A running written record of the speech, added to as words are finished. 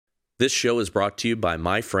This show is brought to you by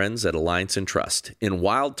my friends at Alliance and Trust. In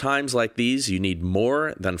wild times like these, you need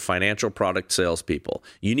more than financial product salespeople.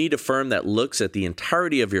 You need a firm that looks at the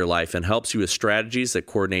entirety of your life and helps you with strategies that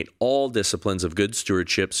coordinate all disciplines of good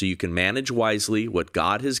stewardship so you can manage wisely what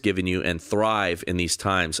God has given you and thrive in these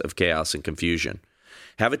times of chaos and confusion.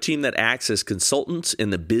 Have a team that acts as consultants in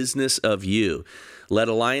the business of you. Let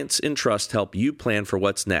Alliance and Trust help you plan for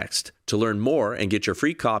what's next. To learn more and get your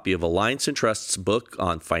free copy of Alliance and Trust's book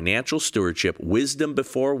on financial stewardship, Wisdom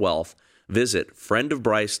Before Wealth, visit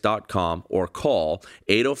friendofbryce.com or call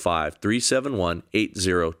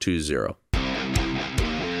 805-371-8020.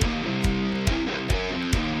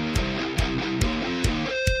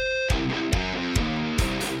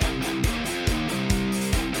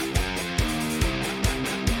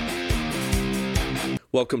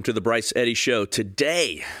 Welcome to the Bryce Eddy Show.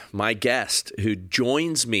 Today, my guest who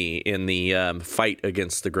joins me in the fight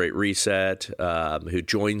against the Great Reset, who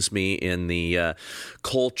joins me in the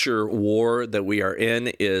culture war that we are in,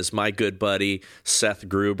 is my good buddy, Seth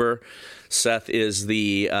Gruber. Seth is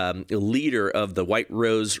the leader of the White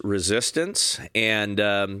Rose Resistance and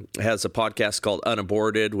has a podcast called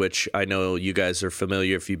Unaborted, which I know you guys are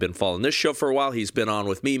familiar if you've been following this show for a while. He's been on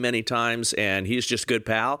with me many times, and he's just good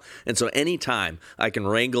pal. And so anytime I can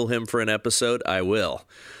wrangle him for an episode, I will.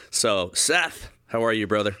 So, Seth, how are you,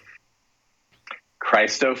 brother?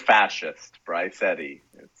 Christo-fascist, Bryce Eddy.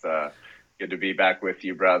 It's good to be back with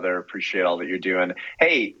you, brother. Appreciate all that you're doing.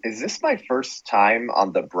 Hey, is this my first time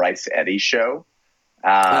on the Bryce Eddy Show?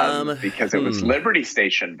 Because it was Liberty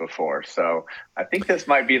Station before, so I think this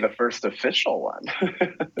might be the first official one.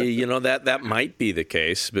 You know, that might be the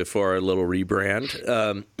case before our little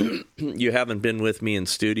rebrand. You haven't been with me in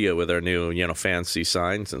studio with our new, fancy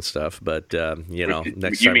signs and stuff, but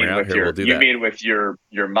next time we're out here, we'll do that. You mean with your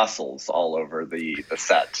muscles all over the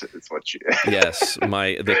set is what you? Yes,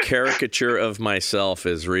 the caricature of myself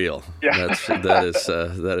is real. Yeah.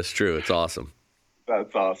 That is true. It's awesome.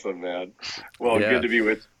 That's awesome, man. Well, Good to be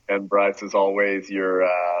with you. And Bryce, as always, you're,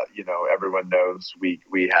 everyone knows we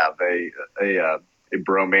have a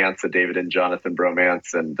bromance, a David and Jonathan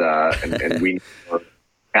bromance, and we are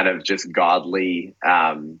kind of just godly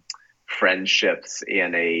friendships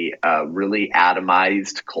in a really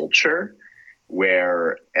atomized culture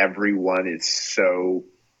where everyone is so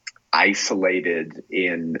isolated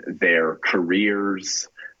in their careers,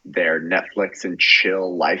 their Netflix and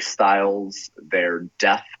chill lifestyles, their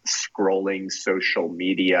death scrolling social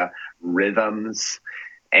media rhythms.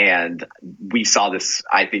 And we saw this,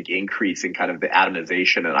 I think, increase in kind of the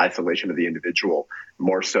atomization and isolation of the individual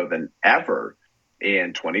more so than ever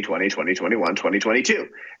in 2020, 2021, 2022.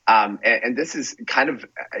 And this is kind of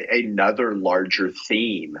another larger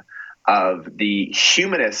theme of the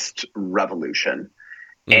humanist revolution.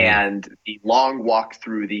 And the long walk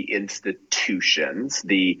through the institutions,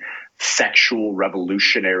 the sexual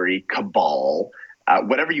revolutionary cabal,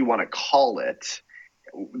 whatever you want to call it,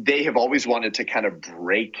 they have always wanted to kind of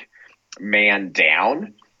break man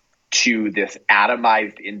down to this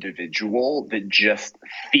atomized individual that just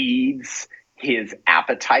feeds his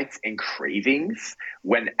appetites and cravings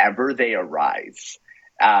whenever they arise,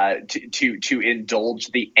 to indulge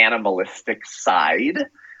the animalistic side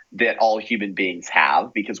that all human beings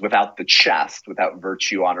have, because without the chest, without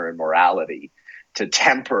virtue, honor, and morality, to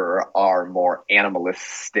temper our more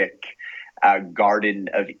animalistic Garden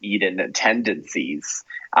of Eden tendencies,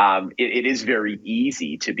 it is very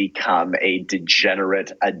easy to become a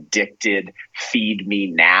degenerate, addicted, feed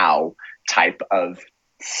me now type of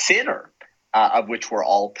sinner, of which we're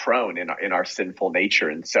all prone in our sinful nature.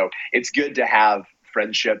 And so it's good to have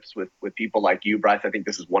friendships with people like you, Bryce. I think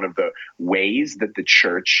this is one of the ways that the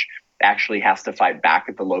church actually has to fight back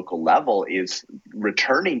at the local level, is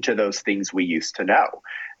returning to those things we used to know: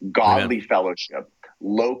 godly Amen. Fellowship,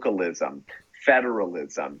 localism,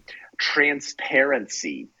 federalism,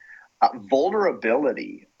 transparency,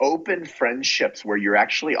 vulnerability, open friendships where you're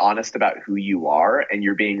actually honest about who you are and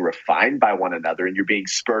you're being refined by one another and you're being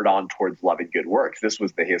spurred on towards love and good works. This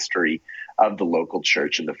was the history of the local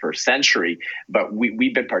church in the first century, but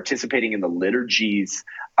we've been participating in the liturgies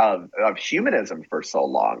of humanism for so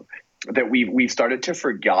long that we've started to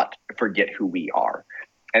forget who we are.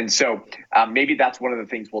 And so maybe that's one of the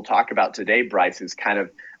things we'll talk about today, Bryce, is kind of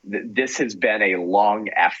this has been a long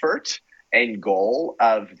effort and goal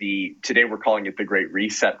of today we're calling it the Great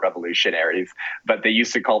Reset revolutionaries, but they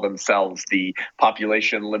used to call themselves the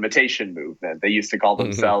population limitation movement. They used to call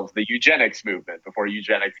themselves the eugenics movement before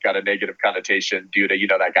eugenics got a negative connotation due to,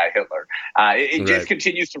 that guy Hitler. It just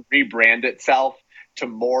continues to rebrand itself, to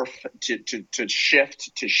morph, to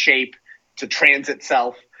shift, to shape, to trans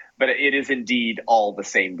itself. but it is indeed all the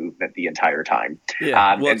same movement the entire time.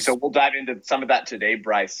 Yeah. And so we'll dive into some of that today,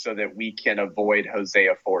 Bryce, so that we can avoid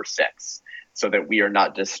Hosea 4:6, so that we are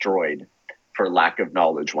not destroyed for lack of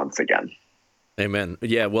knowledge once again. Amen.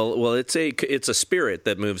 Yeah. Well, it's a spirit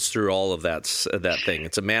that moves through all of that thing.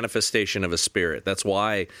 It's a manifestation of a spirit. That's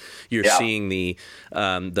why you're seeing the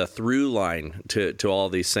through line to all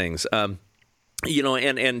these things. And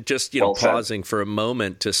just pausing for a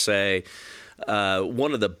moment to say.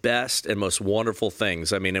 One of the best and most wonderful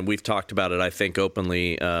things, I mean, and we've talked about it, I think,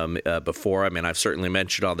 openly before. I mean, I've certainly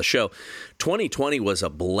mentioned on the show, 2020 was a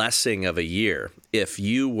blessing of a year. If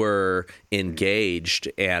you were engaged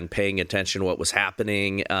and paying attention to what was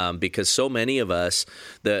happening, because so many of us,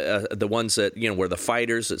 the ones that, were the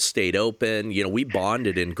fighters that stayed open, we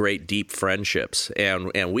bonded in great, deep friendships,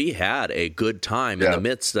 and we had a good time in the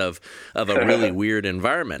midst of a really weird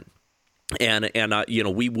environment. And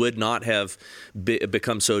we would not have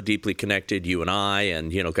become so deeply connected, you and I, and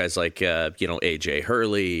guys like AJ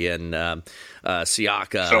Hurley and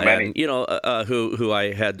Siaka, so many. and who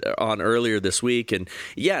I had on earlier this week, and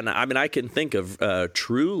I mean I can think of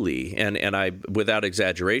truly, and I without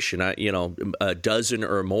exaggeration, a dozen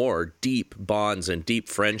or more deep bonds and deep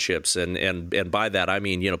friendships, and by that I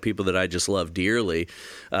mean people that I just love dearly,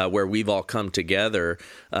 where we've all come together,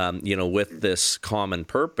 with this common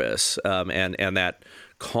purpose. And that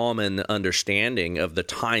common understanding of the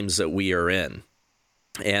times that we are in,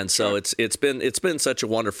 and so it's been such a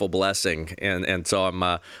wonderful blessing, and so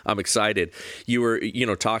I'm excited. You were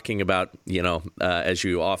talking about as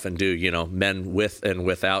you often do men with and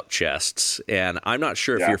without chests, and I'm not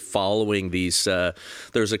sure if you're following these.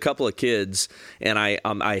 There's a couple of kids, and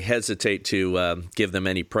I hesitate to give them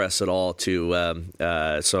any press at all. So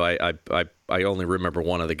I only remember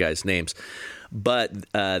one of the guys' names. But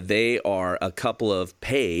they are a couple of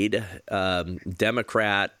paid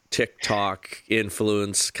Democrat TikTok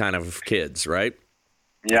influence kind of kids, right?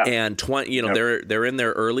 Yeah. And they're in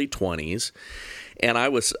their early 20s, and I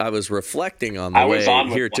was reflecting on the way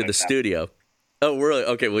here to the studio. Oh, really?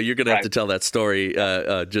 Okay. Well, you're going to have to tell that story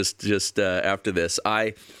just after this.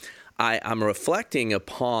 I'm reflecting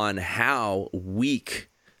upon how weak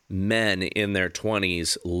men in their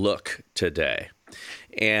 20s look today.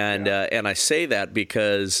 And I say that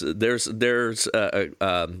because there's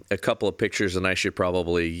a couple of pictures, and I should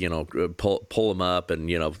probably pull them up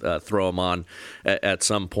and throw them on at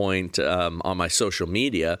some point on my social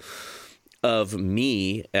media of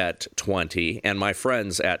me at 20 and my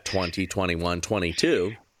friends at 20, 21,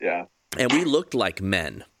 22. Yeah, and we looked like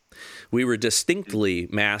men. We were distinctly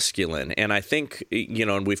masculine, and I think,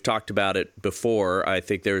 and we've talked about it before, I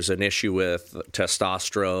think there's an issue with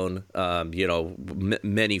testosterone,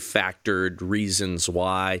 many factored reasons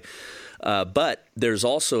why, but there's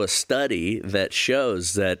also a study that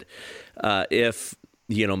shows that if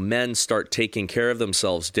men start taking care of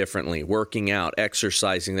themselves differently, working out,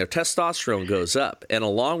 exercising, their testosterone goes up, and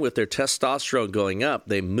along with their testosterone going up,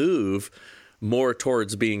 they move more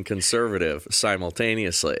towards being conservative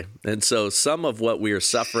simultaneously. And so some of what we are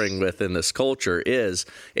suffering with in this culture is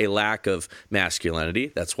a lack of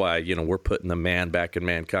masculinity. That's why, we're putting the man back in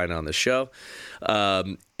mankind on the show.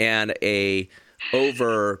 And a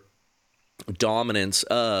over dominance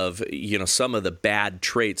of, some of the bad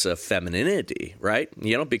traits of femininity, right?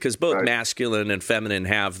 Because both masculine and feminine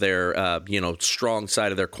have their, strong side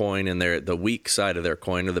of their coin and the weak side of their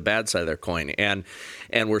coin, or the bad side of their coin. And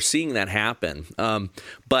we're seeing that happen.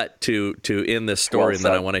 But to end this story, and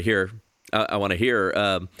then I want to hear,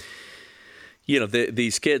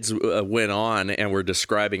 these kids went on and were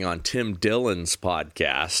describing on Tim Dillon's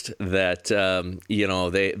podcast that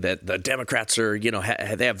that the Democrats are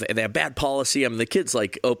they have bad policy. I mean, the kid's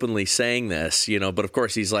like openly saying this, but of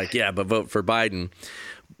course he's like, yeah, but vote for Biden.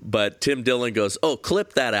 But Tim Dillon goes, oh,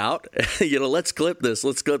 clip that out. Let's clip this.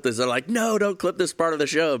 They're like, no, don't clip this part of the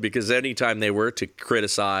show, because anytime they were to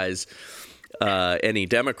criticize any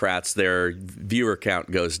Democrats, their viewer count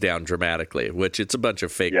goes down dramatically, which it's a bunch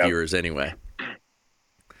of fake viewers anyway.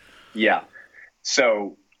 Yeah.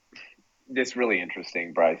 So this is really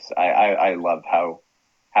interesting, Bryce. I love how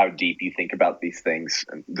deep you think about these things.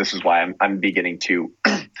 And this is why I'm beginning to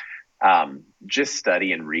just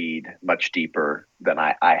study and read much deeper than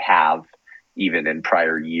I have even in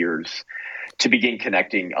prior years, to begin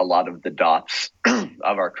connecting a lot of the dots of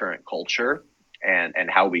our current culture and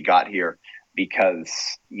how we got here. Because,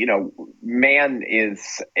 man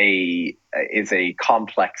is a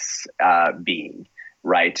complex being.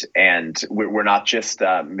 Right. And we're not just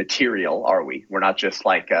material, are we? We're not just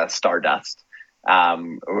like stardust.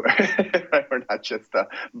 We're not just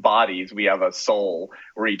bodies. We have a soul.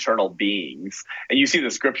 We're eternal beings. And you see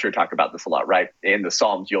the scripture talk about this a lot, right? In the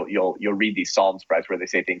Psalms, you'll read these Psalms, Bryce, where they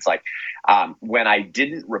say things like, when I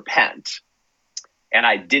didn't repent and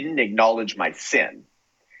I didn't acknowledge my sin,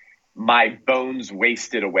 my bones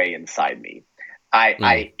wasted away inside me.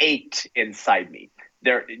 I ached inside me.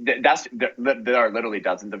 There are literally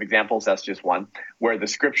dozens of examples. That's just one where the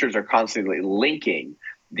scriptures are constantly linking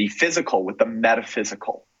the physical with the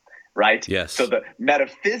metaphysical, right? Yes. So the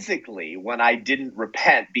metaphysically, when I didn't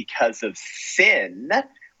repent because of sin,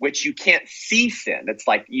 which you can't see sin. It's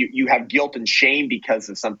like you have guilt and shame because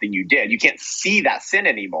of something you did. You can't see that sin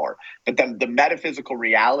anymore, but the metaphysical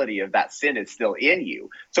reality of that sin is still in you.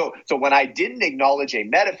 So when I didn't acknowledge a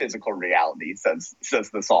metaphysical reality, says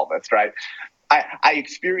the psalmist, right? I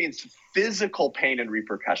experienced physical pain and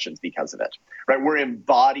repercussions because of it, right? We're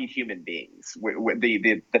embodied human beings.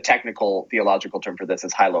 The technical theological term for this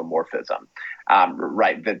is hylomorphism,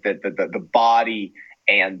 right? The body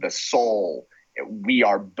and the soul, we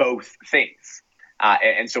are both things.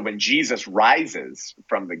 And so when Jesus rises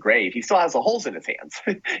from the grave, he still has the holes in his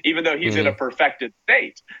hands, even though he's in a perfected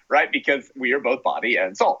state, right? Because we are both body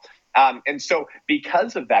and soul. And so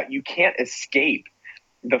because of that, you can't escape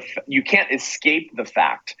the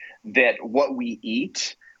fact that what we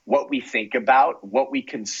eat, what we think about, what we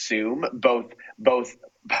consume, both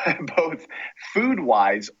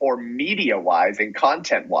food-wise or media-wise and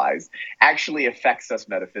content-wise, actually affects us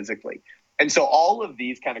metaphysically. And so all of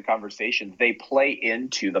these kind of conversations, they play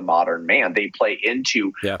into the modern man. They play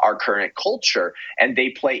into our current culture, and they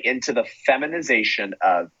play into the feminization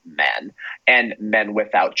of men and men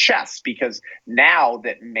without chests. Because now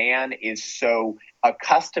that man is so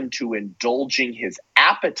accustomed to indulging his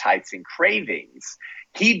appetites and cravings,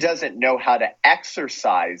 he doesn't know how to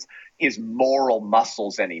exercise his moral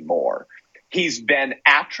muscles anymore. He's been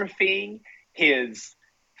atrophying his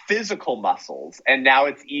physical muscles, and now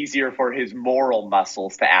it's easier for his moral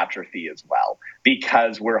muscles to atrophy as well,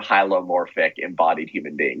 because we're hylomorphic embodied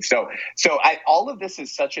human beings. So all of this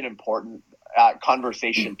is such an important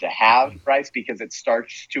conversation to have, Bryce, because it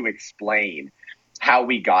starts to explain how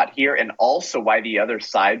we got here, and also why the other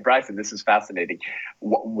side, Bryce, and this is fascinating,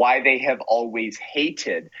 why they have always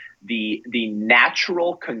hated the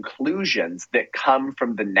natural conclusions that come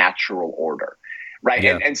from the natural order. Right.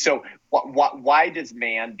 Yeah. And so why does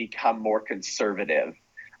man become more conservative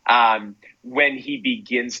when he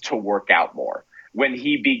begins to work out more, when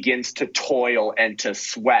he begins to toil and to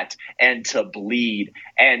sweat and to bleed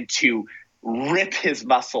and to rip his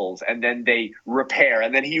muscles, and then they repair,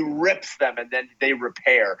 and then he rips them and then they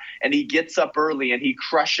repair, and he gets up early and he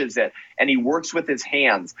crushes it and he works with his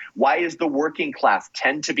hands? Why is the working class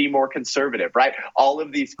tend to be more conservative? Right. All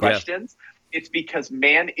of these questions. Yeah. It's because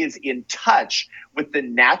man is in touch with the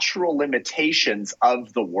natural limitations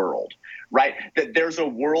of the world, right? That there's a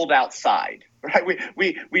world outside, right?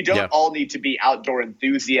 We don't all need to be outdoor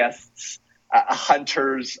enthusiasts,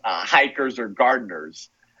 hunters, hikers, or gardeners.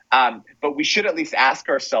 But we should at least ask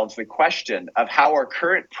ourselves the question of how our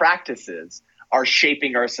current practices are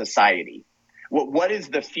shaping our society. What is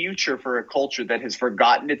the future for a culture that has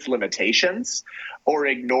forgotten its limitations or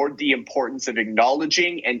ignored the importance of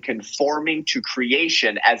acknowledging and conforming to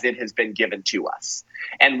creation as it has been given to us?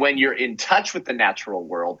 And when you're in touch with the natural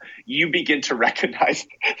world, you begin to recognize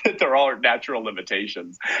that there are natural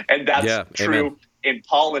limitations. And that's true in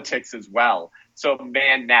politics as well. So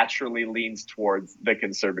man naturally leans towards the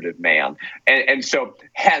conservative man. And so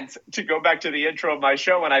hence, to go back to the intro of my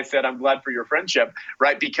show when I said I'm glad for your friendship,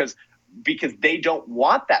 right? Because they don't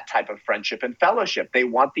want that type of friendship and fellowship. They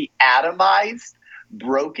want the atomized,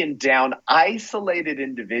 broken down, isolated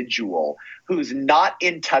individual who's not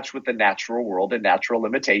in touch with the natural world and natural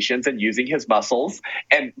limitations and using his muscles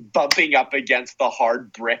and bumping up against the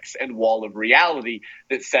hard bricks and wall of reality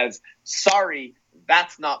that says, sorry,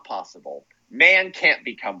 that's not possible. Man can't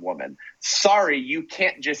become woman. Sorry, you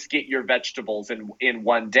can't just get your vegetables in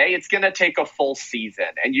one day. It's going to take a full season,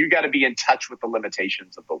 and you got to be in touch with the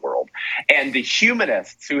limitations of the world. And the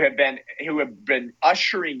humanists who have been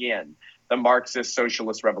ushering in the Marxist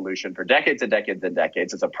socialist revolution for decades and decades and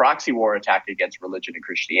decades as a proxy war attack against religion and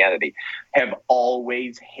Christianity have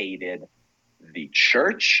always hated the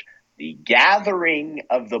church, the gathering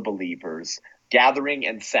of the believers, gathering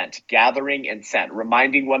and sent,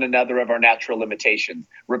 reminding one another of our natural limitations.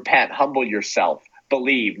 Repent, humble yourself,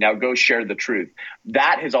 believe, now go share the truth.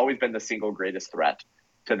 That has always been the single greatest threat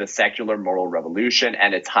to the secular moral revolution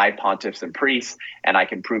and its high pontiffs and priests, and I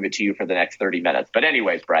can prove it to you for the next 30 minutes. But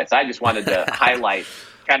anyways, Bryce, I just wanted to highlight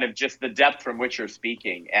kind of just the depth from which you're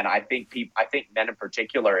speaking, and I think men in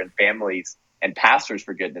particular and families And pastors,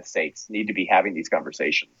 for goodness sakes, need to be having these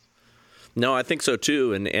conversations. No, I think so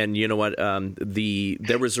too, and you know what?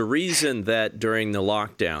 There was a reason that during the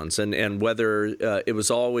lockdowns, and whether it was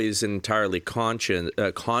always an entirely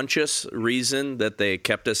conscious reason that they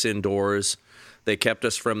kept us indoors, they kept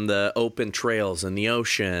us from the open trails and the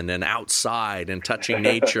ocean and outside and touching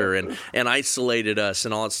nature and isolated us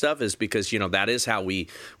and all that stuff, is because that is how we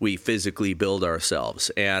physically build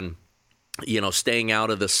ourselves. And staying out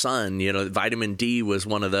of the sun, vitamin D was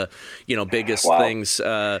one of the, biggest things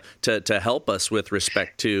to help us with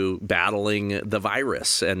respect to battling the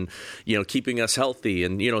virus and, keeping us healthy.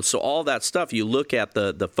 And, so all that stuff, you look at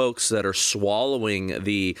the folks that are swallowing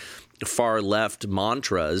the far left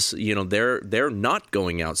mantras, they're not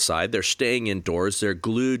going outside. They're staying indoors. They're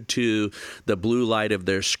glued to the blue light of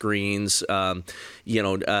their screens, coloring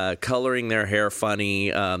their hair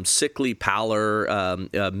funny, sickly pallor.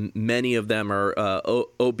 Many of them are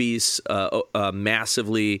obese,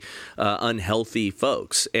 massively unhealthy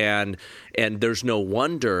folks. And there's no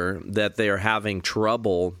wonder that they are having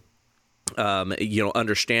trouble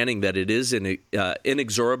understanding that it is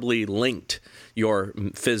inexorably linked, your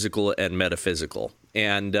physical and metaphysical.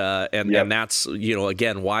 And that's,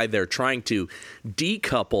 again, why they're trying to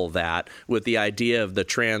decouple that with the idea of the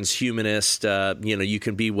transhumanist, you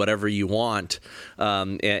can be whatever you want,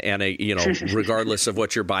 regardless of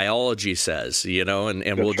what your biology says,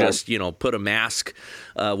 and we'll just, put a mask,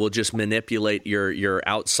 we'll just manipulate your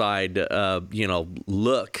outside,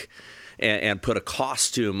 look, and put a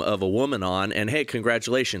costume of a woman on, and hey,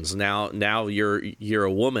 congratulations! Now you're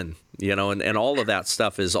a woman, and all of that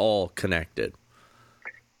stuff is all connected.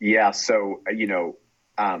 Yeah. So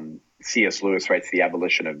C.S. Lewis writes The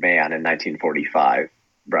Abolition of Man in 1945,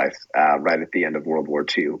 Bryce, right at the end of World War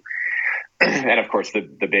II, and of course the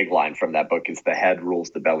big line from that book is the head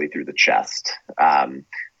rules the belly through the chest.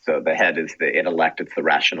 So the head is the intellect; it's the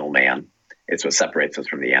rational man. It's what separates us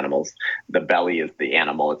from the animals. The belly is the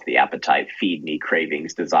animal. It's the appetite, feed me,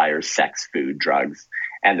 cravings, desires, sex, food, drugs.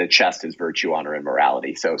 And the chest is virtue, honor, and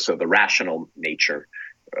morality. So the rational nature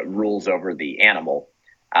rules over the animal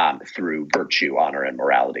through virtue, honor, and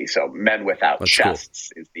morality. So men without That's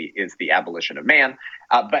chests cool. is the abolition of man.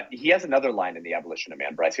 But he has another line in The Abolition of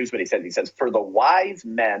Man, Bryce. Here's what he says. He says, for the wise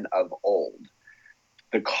men of old,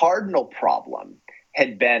 the cardinal problem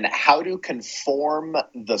had been how to conform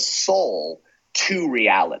the soul to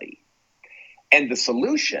reality. And the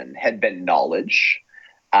solution had been knowledge,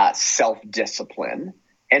 self-discipline,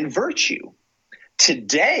 and virtue.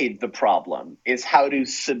 Today, the problem is how to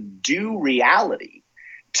subdue reality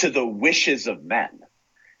to the wishes of men.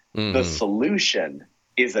 Mm-hmm. The solution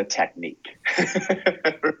is a technique.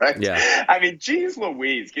 Right? Yeah. I mean, geez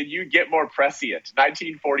Louise, can you get more prescient?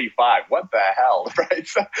 1945, what the hell, right?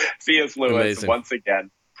 So, C.S. Lewis, amazing. Once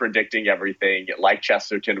again, predicting everything like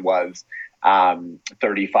Chesterton was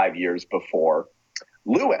 35 years before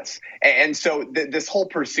Lewis. And so this whole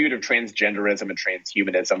pursuit of transgenderism and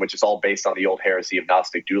transhumanism, which is all based on the old heresy of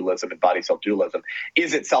Gnostic dualism and body-self dualism,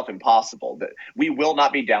 is itself impossible. That we will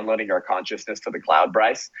not be downloading our consciousness to the cloud,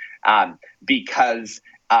 Bryce, because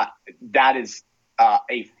that is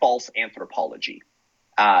a false anthropology.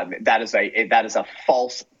 That is a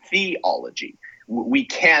false theology. We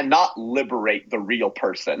cannot liberate the real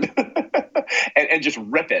person and just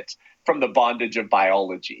rip it from the bondage of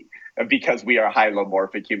biology because we are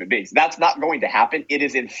hylomorphic human beings. That's not going to happen. It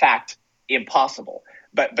is, in fact, impossible.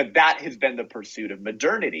 But that has been the pursuit of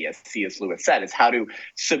modernity, as C.S. Lewis said, is how to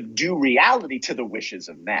subdue reality to the wishes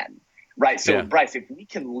of men. Right? So, yeah. Bryce, if we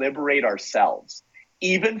can liberate ourselves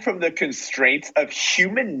even from the constraints of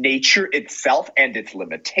human nature itself and its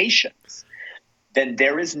limitations, then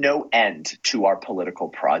there is no end to our political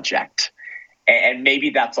project. And maybe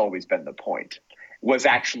that's always been the point, was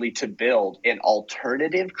actually to build an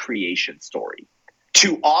alternative creation story,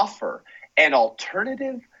 to offer an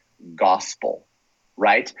alternative gospel,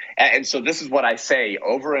 right? And so this is what I say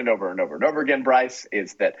over and over and over and over again, Bryce,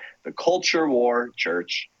 is that the culture war,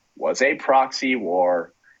 church, was a proxy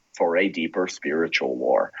war for a deeper spiritual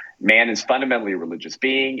war. Man is fundamentally a religious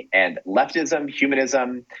being, and leftism,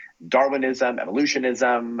 humanism, Darwinism,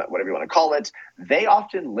 evolutionism, whatever you want to call it, they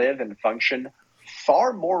often live and function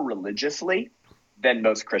far more religiously than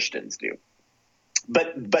most Christians do.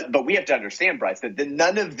 But we have to understand, Bryce, that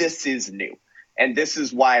none of this is new. And this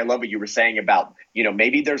is why I love what you were saying about,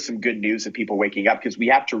 maybe there's some good news of people waking up, because we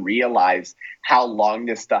have to realize how long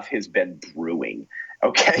this stuff has been brewing.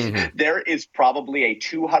 Okay. Mm-hmm. There is probably a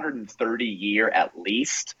 230-year at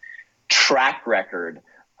least track record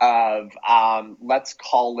of, let's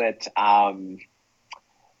call it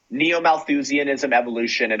neo-Malthusianism,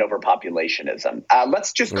 evolution, and overpopulationism.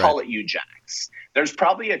 Let's just call it eugenics. There's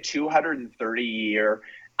probably a 230-year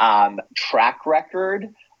track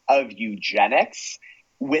record of eugenics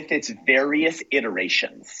with its various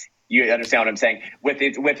iterations. You understand what I'm saying? With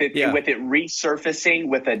it resurfacing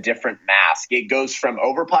with a different mask. It goes from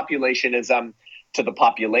overpopulationism to the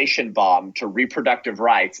population bomb to reproductive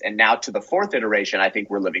rights, and now to the fourth iteration I think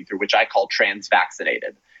we're living through, which I call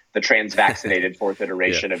transvaccinated. The transvaccinated fourth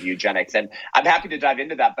iteration of eugenics. And I'm happy to dive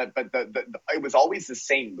into that, but it was always the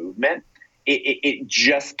same movement. It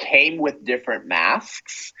just came with different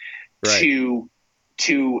masks to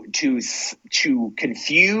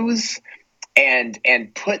confuse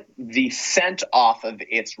and put the scent off of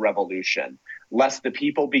its revolution, lest the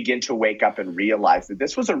people begin to wake up and realize that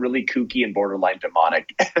this was a really kooky and borderline demonic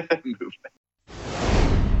movement.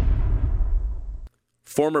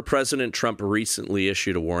 Former President Trump recently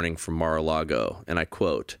issued a warning from Mar-a-Lago, and I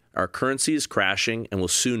quote, "Our currency is crashing and will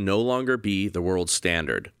soon no longer be the world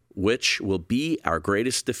standard, which will be our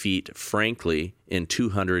greatest defeat, frankly, in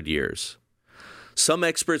 200 years. Some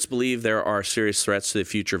experts believe there are serious threats to the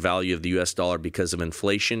future value of the U.S. dollar because of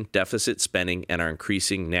inflation, deficit spending, and our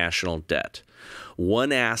increasing national debt.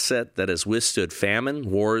 One asset that has withstood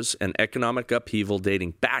famine, wars, and economic upheaval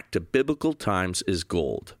dating back to biblical times is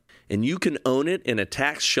gold. And you can own it in a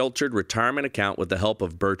tax-sheltered retirement account with the help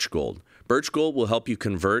of Birch Gold. Birch Gold will help you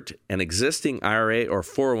convert an existing IRA or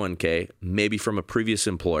 401k, maybe from a previous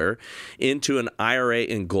employer, into an IRA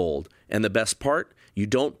in gold. And the best part, you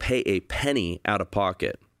don't pay a penny out of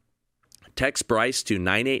pocket. Text Bryce to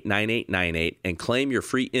 989898 and claim your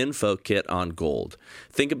free info kit on gold.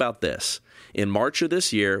 Think about this. In March of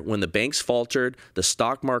this year, when the banks faltered, the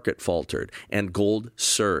stock market faltered, and gold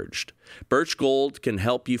surged. Birch Gold can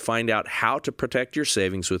help you find out how to protect your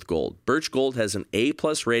savings with gold. Birch Gold has an A+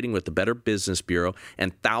 rating with the Better Business Bureau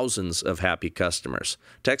and thousands of happy customers.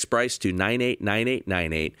 Text Bryce to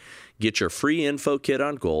 989898. Get your free info kit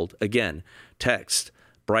on gold. Again, text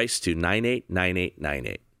Bryce to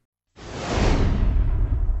 989898.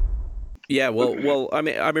 Yeah, well, I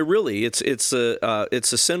mean, really, it's a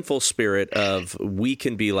sinful spirit of we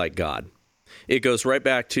can be like God. It goes right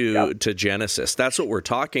back to Genesis. That's what we're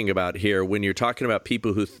talking about here when you're talking about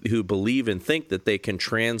people who believe and think that they can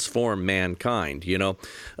transform mankind. You know,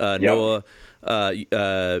 Noah, I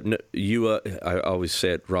always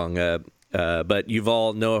say it wrong, but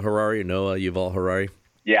Noah Yuval Harari.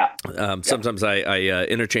 Yeah. Sometimes I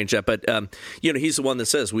interchange that, but he's the one that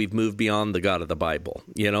says we've moved beyond the God of the Bible.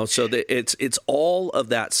 So it's all of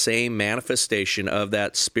that same manifestation of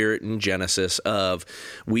that spirit in Genesis of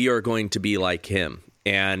we are going to be like Him,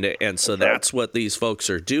 and so that's what these folks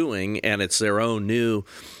are doing, and it's their own new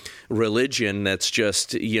religion that's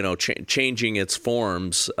just changing its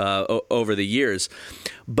forms over the years.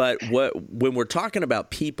 But when we're talking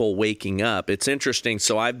about people waking up, it's interesting.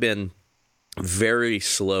 So I've been very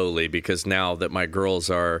slowly, because now that my girls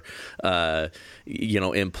are,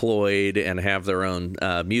 employed and have their own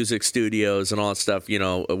music studios and all that stuff,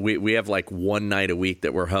 we have like one night a week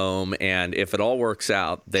that we're home. And if it all works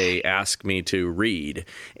out, they ask me to read.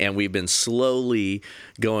 And we've been slowly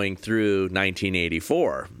going through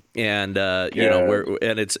 1984. And,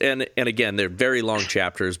 and again, they're very long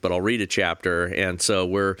chapters, but I'll read a chapter. And so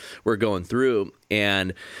we're going through,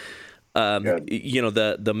 and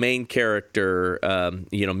the main character,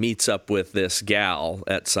 meets up with this gal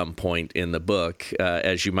at some point in the book,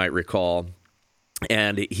 as you might recall.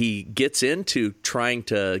 And he gets into trying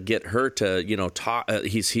to get her to, talk.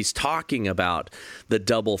 He's talking about the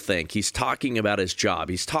double think. He's talking about his job.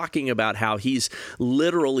 He's talking about how he's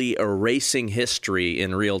literally erasing history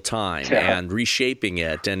in real time and reshaping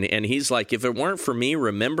it. And he's like, if it weren't for me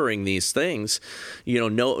remembering these things,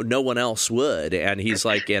 no one else would. And he's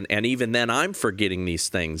like, and even then I'm forgetting these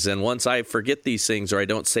things. And once I forget these things, or I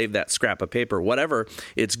don't save that scrap of paper, whatever,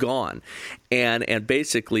 it's gone. And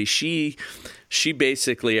basically she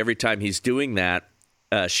basically, every time he's doing that,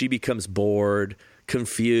 she becomes bored,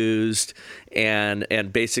 confused, and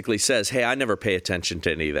basically says, hey, I never pay attention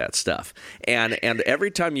to any of that stuff. And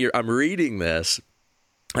every time I'm reading this,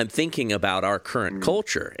 I'm thinking about our current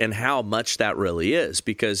culture and how much that really is,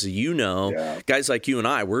 because guys like you and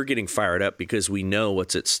I, we're getting fired up because we know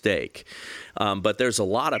what's at stake. But there's a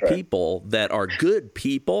lot of people that are good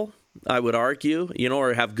people, I would argue,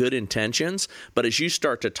 or have good intentions. But as you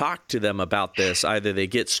start to talk to them about this, either they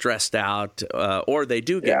get stressed out or they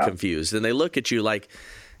do get confused, and they look at you like,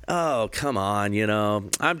 oh, come on,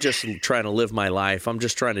 I'm just trying to live my life. I'm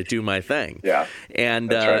just trying to do my thing. Yeah.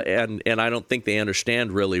 And I don't think they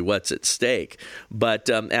understand really what's at stake. But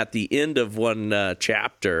at the end of one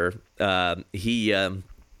chapter, he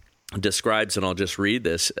describes, and I'll just read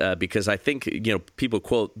this because I think people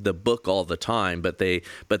quote the book all the time, but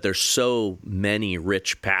there's so many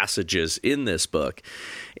rich passages in this book,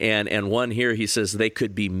 and one here he says they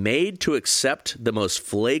could be made to accept the most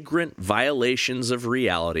flagrant violations of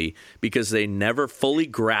reality because they never fully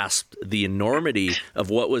grasped the enormity of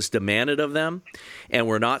what was demanded of them, and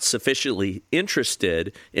were not sufficiently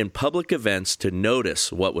interested in public events to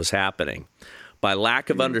notice what was happening. By lack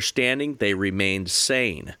of understanding, they remained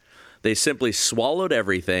sane. They simply swallowed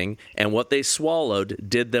everything, and what they swallowed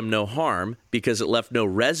did them no harm because it left no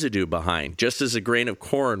residue behind, just as a grain of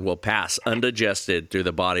corn will pass undigested through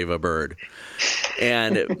the body of a bird.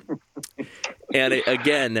 And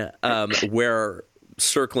again, where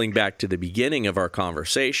circling back to the beginning of our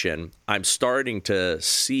conversation, I'm starting to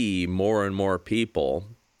see more and more people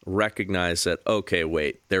recognize that, okay,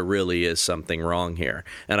 wait, there really is something wrong here.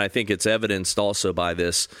 And I think it's evidenced also by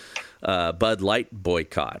this Bud Light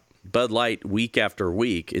boycott. Bud Light, week after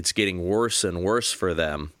week, it's getting worse and worse for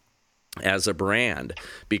them as a brand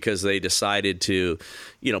because they decided to,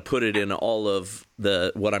 put it in all of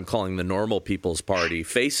the what I'm calling the normal people's party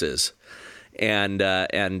faces, and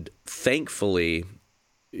thankfully,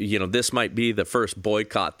 this might be the first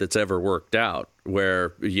boycott that's ever worked out where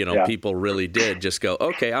people really did just go,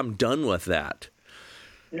 okay, I'm done with that.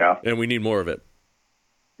 Yeah, and we need more of it.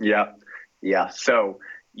 Yeah. So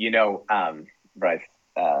Bryce.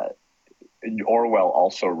 Orwell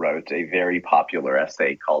also wrote a very popular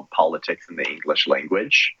essay called Politics in the English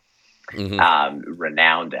Language,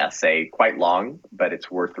 renowned essay, quite long, but it's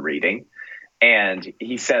worth reading. And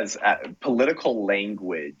he says political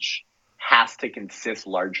language has to consist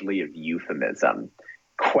largely of euphemism,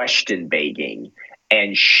 question begging,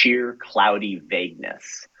 and sheer cloudy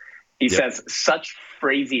vagueness. He says such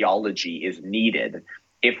phraseology is needed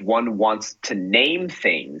if one wants to name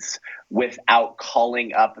things without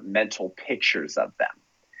calling up mental pictures of them.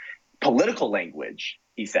 Political language,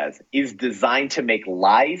 he says, is designed to make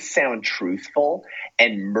lies sound truthful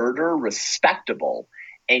and murder respectable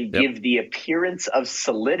and give the appearance of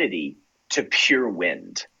solidity to pure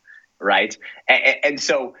wind, right? And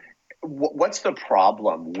so what's the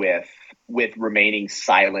problem with remaining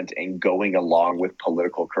silent and going along with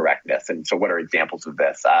political correctness? And so what are examples of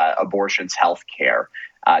this? Abortions, healthcare,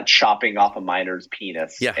 chopping off a miner's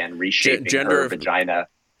penis and reshaping her vagina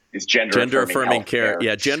is gender affirming care.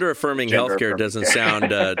 Yeah, gender affirming healthcare doesn't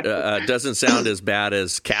sound as bad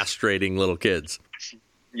as castrating little kids.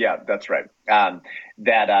 Yeah, that's right. That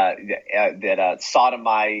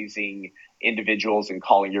sodomizing individuals and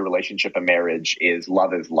calling your relationship a marriage is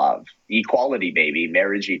love. Equality, baby,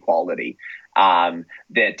 marriage equality.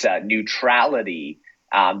 That neutrality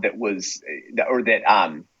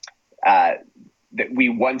that we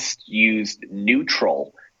once used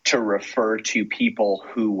neutral to refer to people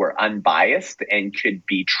who were unbiased and could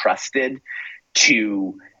be trusted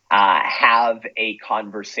to have a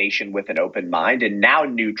conversation with an open mind. And now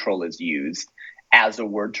neutral is used as a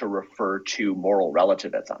word to refer to moral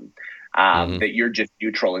relativism, that you're just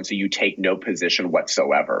neutral and so you take no position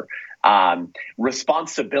whatsoever.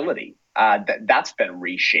 Responsibility, that's been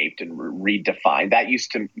reshaped and redefined. That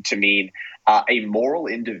used to mean a moral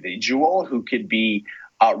individual who could be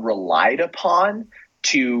relied upon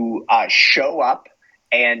to show up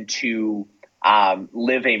and to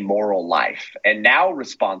live a moral life. And now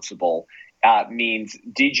responsible means,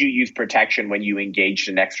 did you use protection when you engaged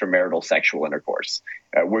in extramarital sexual intercourse?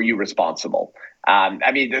 Were you responsible?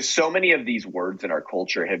 There's so many of these words in our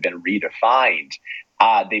culture have been redefined.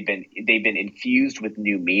 They've been infused with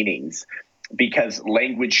new meanings because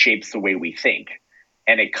language shapes the way we think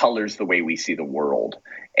and it colors the way we see the world.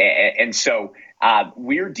 And so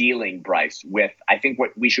we're dealing, Bryce, with, I think,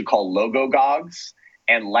 what we should call logogogues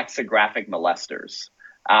and lexicographic molesters.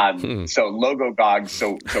 So logogogues,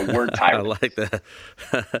 so word tyrants. I like that.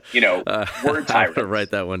 Word tyrants. I'll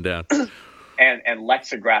write that one down. And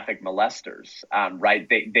lexicographic molesters, right?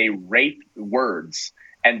 They rape words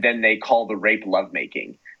and then they call the rape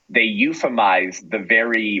lovemaking. They euphemize the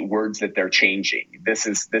very words that they're changing. This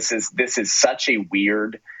is such a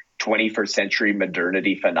weird 21st century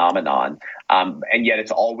modernity phenomenon, and yet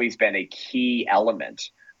it's always been a key element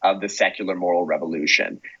of the secular moral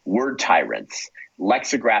revolution. Word tyrants,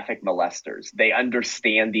 lexicographic molesters, they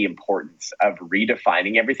understand the importance of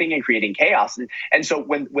redefining everything and creating chaos. And so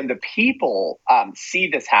when the people see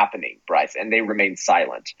this happening, Bryce, and they remain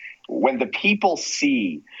silent, when the people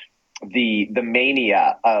see the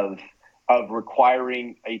mania of of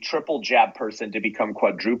requiring a triple jab person to become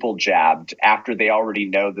quadruple jabbed after they already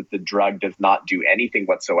know that the drug does not do anything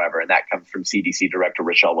whatsoever. And that comes from CDC Director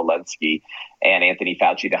Rochelle Walensky and Anthony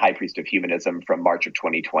Fauci, the high priest of humanism, from March of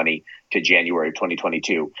 2020 to January of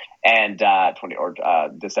 2022 and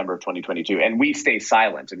December of 2022. And we stay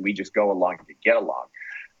silent and we just go along to get along.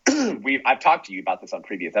 I've talked to you about this on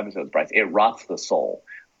previous episodes, Bryce. It rots the soul.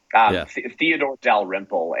 Theodore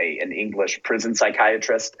Dalrymple, an English prison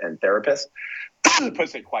psychiatrist and therapist,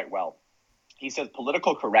 puts it quite well. He says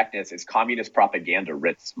political correctness is communist propaganda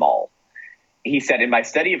writ small. He said, in my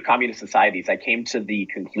study of communist societies, I came to the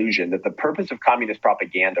conclusion that the purpose of communist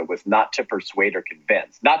propaganda was not to persuade or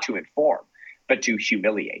convince, not to inform, but to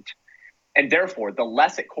humiliate. And therefore, the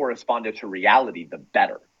less it corresponded to reality, the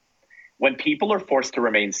better. When people are forced to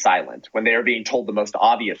remain silent, when they are being told the most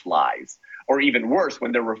obvious lies, or even worse,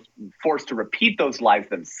 when they're forced to repeat those lies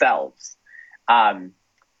themselves,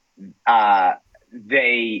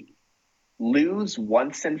 they lose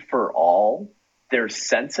once and for all their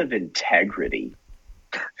sense of integrity.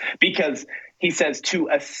 Because he says to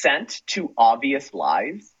assent to obvious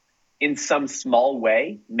lies in some small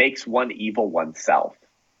way makes one evil oneself.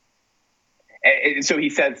 And so he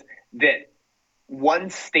says that one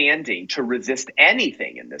standing to resist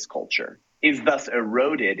anything in this culture is thus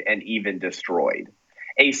eroded and even destroyed.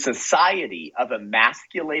 A society of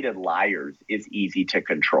emasculated liars is easy to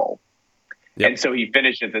control. Yep. And so he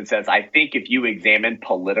finishes and says, I think if you examine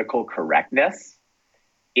political correctness,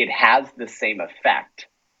 it has the same effect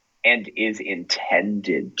and is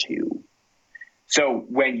intended to. So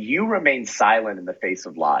when you remain silent in the face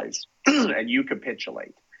of lies and you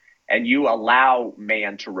capitulate, and you allow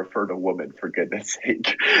man to refer to woman, for goodness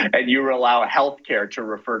sake, and you allow healthcare to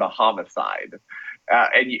refer to homicide,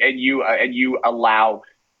 and you allow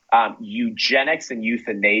eugenics and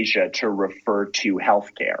euthanasia to refer to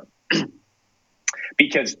healthcare,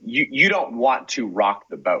 because you don't want to rock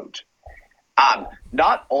the boat.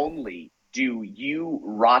 Not only do you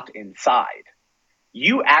rot inside,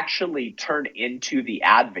 you actually turn into the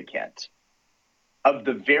advocate of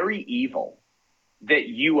the very evil that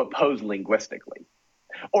you oppose linguistically,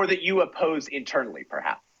 or that you oppose internally,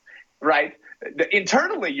 perhaps, right?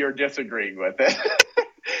 Internally, you're disagreeing with it.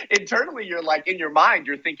 Internally, you're like, in your mind,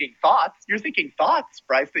 you're thinking thoughts,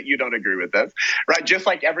 Bryce, that you don't agree with this, right? Just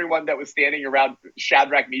like everyone that was standing around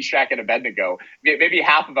Shadrach, Meshach, and Abednego, maybe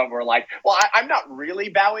half of them were like, well, I'm not really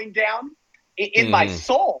bowing down. In my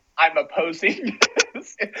soul, I'm opposing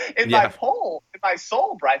this. In my soul,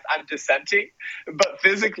 Bryce, I'm dissenting. But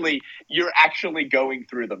physically, you're actually going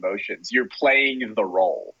through the motions. You're playing the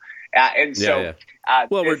role.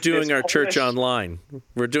 We're doing our church online.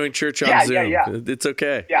 We're doing church on Zoom. Yeah. It's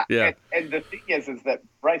okay. Yeah. And the thing is that,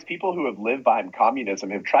 Bryce, people who have lived behind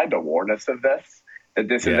communism have tried to warn us of this, that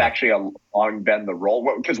this has actually long been the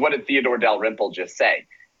role. Because what did Theodore Dalrymple just say?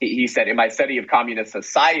 He said, in my study of communist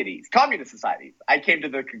societies, I came to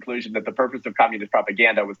the conclusion that the purpose of communist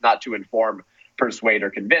propaganda was not to inform, persuade, or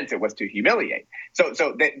convince. It was to humiliate. So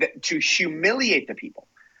to humiliate the people,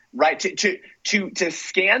 right? To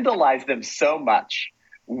scandalize them so much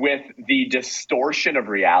with the distortion of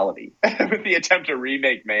reality, with the attempt to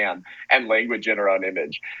remake man and language in our own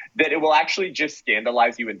image, that it will actually just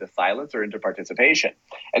scandalize you into silence or into participation.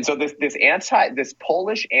 And so this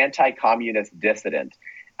Polish anti-communist dissident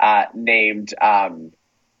named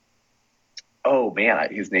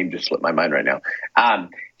his name just slipped my mind right now.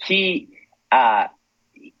 He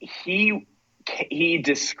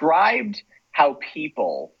described how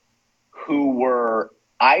people who were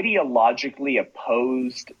ideologically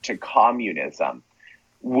opposed to communism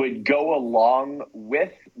would go along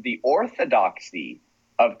with the orthodoxy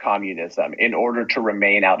of communism in order to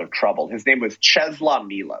remain out of trouble. His name was Czesław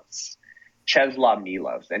Miłosz.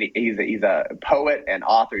 And he's a poet and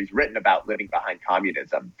author. He's written about living behind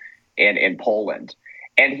communism in Poland.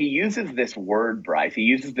 And he uses this word, Bryce. He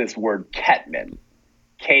uses this word Ketman,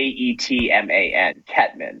 Ketman,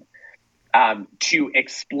 Ketman, to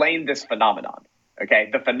explain this phenomenon. Okay,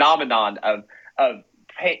 the phenomenon of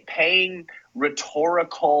paying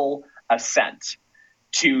rhetorical assent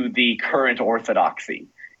to the current orthodoxy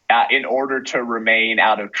in order to remain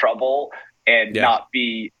out of trouble and not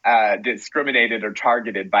be discriminated or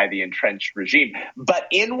targeted by the entrenched regime. But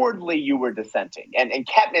inwardly, you were dissenting. And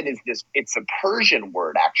Ketman is it's a Persian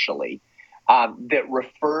word, actually, that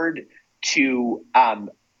referred to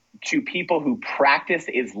people who practice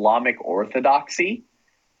Islamic orthodoxy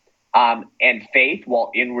and faith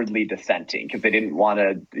while inwardly dissenting, because they didn't want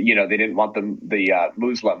the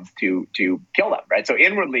Muslims to kill them, right? So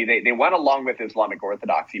inwardly, they went along with Islamic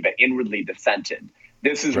orthodoxy, but inwardly dissented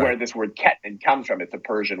This is Right. where this word ketman comes from. It's a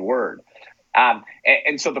Persian word.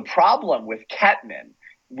 And so the problem with ketman,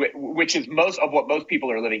 which is most of what most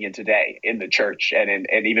people are living in today in the church and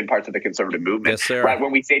even parts of the conservative movement, Yes, they are. right?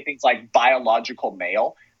 When we say things like biological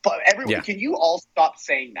male, but everyone, Yeah. can you all stop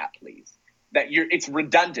saying that, please? It's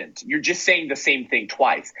redundant. You're just saying the same thing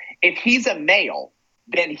twice. If he's a male,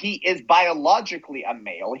 then he is biologically a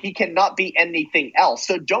male. He cannot be anything else.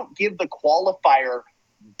 So don't give the qualifier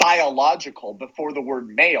biological before the word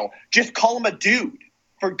male. Just call him a dude.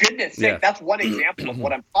 For goodness sake, Yeah. that's one example of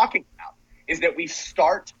what I'm talking about, is that we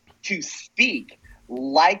start to speak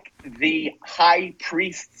like the high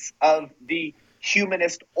priests of the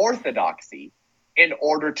humanist orthodoxy in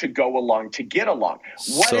order to go along, to get along.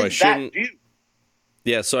 What So does that do?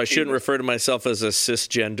 Yeah, so I shouldn't refer to myself as a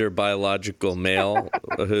cisgender biological male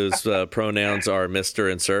whose pronouns are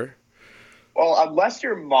Mr. and Sir. Well, unless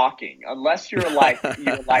you're mocking, unless you're like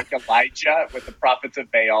Elijah with the prophets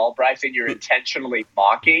of Baal, Bryce, and you're intentionally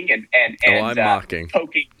mocking and I'm mocking,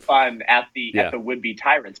 poking fun at the would-be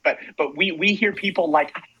tyrants. But we hear people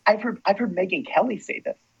like, I've heard Megyn Kelly say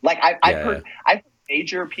this. Like I've heard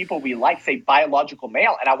major people we like say biological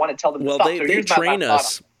male, and I want to tell them to stop. They train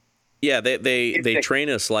us. Yeah, they train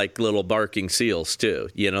us like little barking seals too.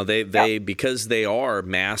 You know, they because they are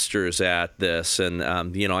masters at this, and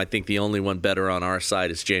I think the only one better on our side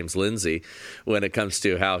is James Lindsay when it comes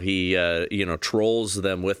to how he trolls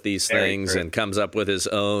them with these things and comes up with his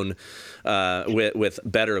own with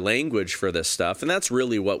better language for this stuff. And that's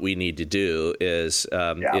really what we need to do is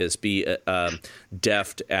be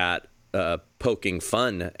deft at poking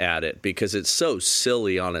fun at it, because it's so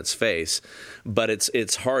silly on its face, but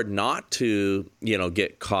it's hard not to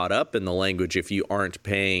get caught up in the language if you aren't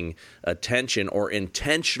paying attention or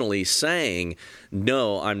intentionally saying,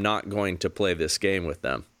 no, I'm not going to play this game with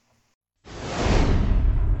them.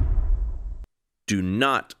 Do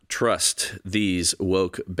not trust these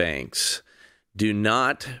woke banks. Do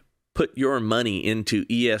not put your money into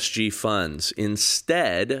ESG funds.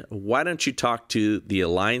 Instead, why don't you talk to the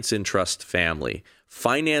Alliance in Trust family?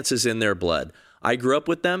 Finance is in their blood. I grew up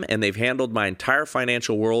with them, and they've handled my entire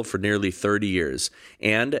financial world for nearly 30 years.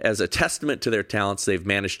 And as a testament to their talents, they've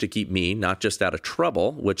managed to keep me not just out of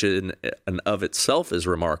trouble, which in and of itself is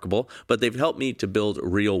remarkable, but they've helped me to build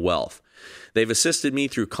real wealth. They've assisted me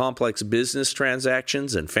through complex business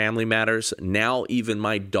transactions and family matters. Now even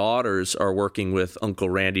my daughters are working with Uncle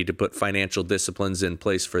Randy to put financial disciplines in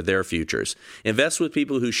place for their futures. Invest with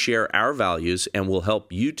people who share our values and will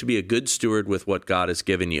help you to be a good steward with what God has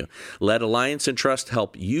given you. Let Alliance and Trust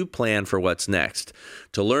help you plan for what's next.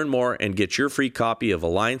 To learn more and get your free copy of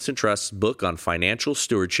Alliance and Trust's book on financial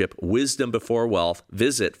stewardship, Wisdom Before Wealth,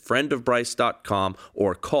 visit friendofbryce.com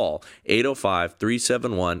or call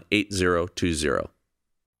 805-371-8020.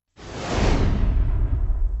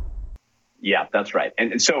 Yeah, that's right.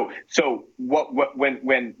 And so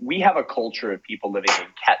when we have a culture of people living in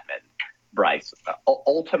Ketman, Bryce,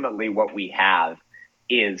 ultimately what we have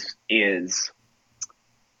is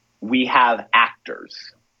we have actors,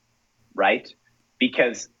 right?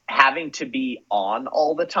 Because having to be on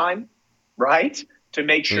all the time, right? To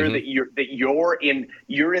make sure that you're in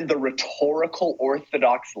the rhetorical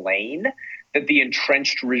orthodox lane that the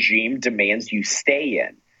entrenched regime demands you stay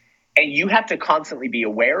in. And you have to constantly be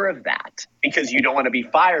aware of that, because you don't want to be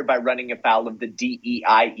fired by running afoul of the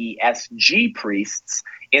DEIESG priests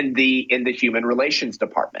in the human relations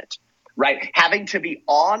department, right? Having to be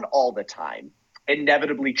on all the time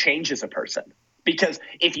inevitably changes a person, because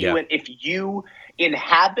if you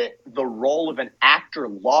inhabit the role of an actor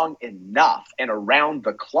long enough and around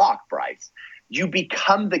the clock, Bryce, you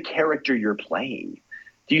become the character you're playing.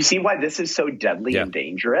 Do you see why this is so deadly and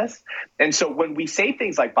dangerous? And so when we say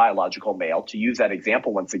things like biological male, to use that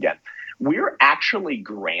example once again, we're actually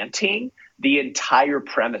granting the entire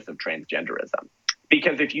premise of transgenderism.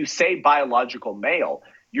 Because if you say biological male,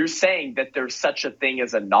 you're saying that there's such a thing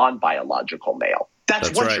as a non-biological male.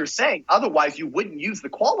 That's what you're saying. Otherwise, you wouldn't use the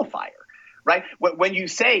qualifier, right? When you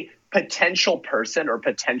say potential person or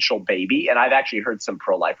potential baby, and I've actually heard some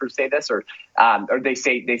pro-lifers say this, or they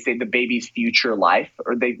say the baby's future life,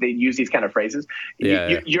 or they use these kind of phrases.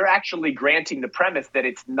 You're actually granting the premise that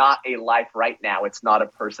it's not a life right now. It's not a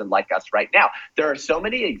person like us right now. There are so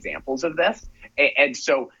many examples of this. And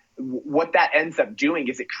so what that ends up doing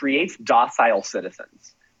is it creates docile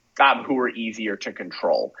citizens who are easier to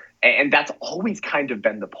control. And that's always kind of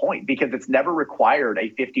been the point, because it's never required a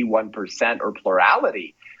 51% or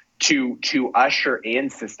plurality to usher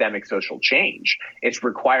in systemic social change. It's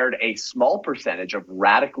required a small percentage of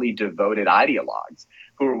radically devoted ideologues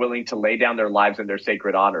who are willing to lay down their lives and their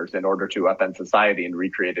sacred honors in order to upend society and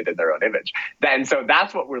recreate it in their own image. And so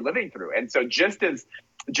that's what we're living through. And so just as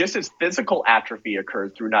physical atrophy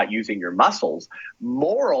occurs through not using your muscles,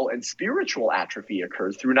 moral and spiritual atrophy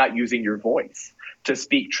occurs through not using your voice to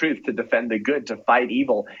speak truth, to defend the good, to fight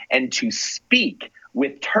evil, and to speak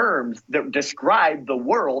with terms that describe the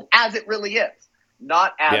world as it really is,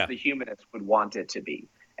 not as the humanists would want it to be.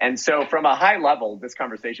 And so from a high level, this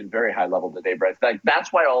conversation is very high level today, Bryce.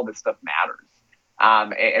 That's why all this stuff matters,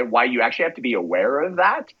 and why you actually have to be aware of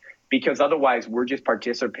that, because otherwise we're just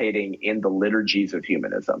participating in the liturgies of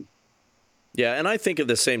humanism. Yeah, and I think at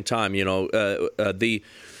the same time, the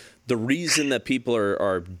reason that people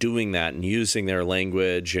are doing that and using their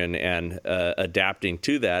language and adapting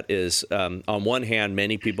to that is, on one hand,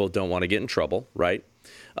 many people don't want to get in trouble, right?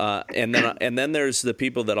 And then there's the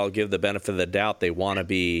people that I'll give the benefit of the doubt. They want to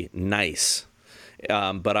be nice.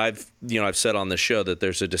 But I've said on the show that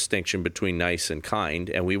there's a distinction between nice and kind,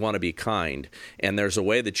 and we want to be kind. And there's a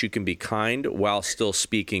way that you can be kind while still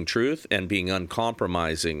speaking truth and being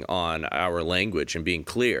uncompromising on our language and being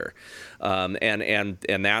clear.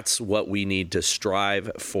 And that's what we need to strive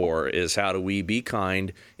for, is how do we be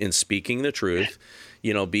kind in speaking the truth,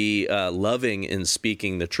 be loving in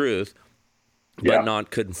speaking the truth, but not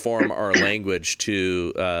conform our language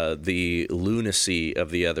to the lunacy of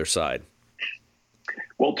the other side.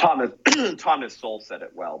 Well, Thomas Sowell said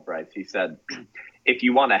it well, Bryce. He said, if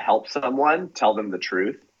you want to help someone, tell them the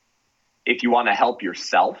truth. If you want to help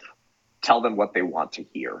yourself, tell them what they want to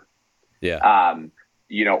hear. Yeah.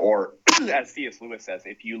 Or as C.S. Lewis says,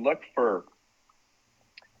 if you look for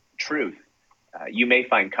truth, you may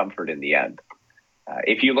find comfort in the end.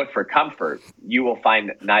 If you look for comfort, you will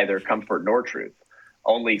find neither comfort nor truth,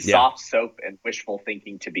 only soft soap and wishful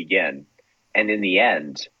thinking to begin. And in the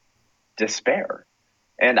end, despair.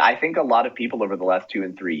 And I think a lot of people over the last 2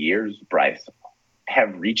 and 3 years, Bryce,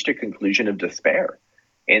 have reached a conclusion of despair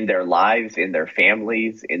in their lives, in their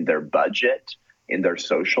families, in their budget, in their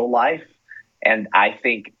social life. And I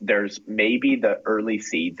think there's maybe the early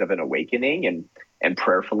seeds of an awakening and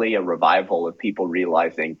prayerfully a revival of people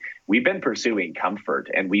realizing we've been pursuing comfort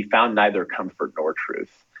and we found neither comfort nor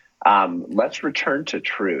truth. Let's return to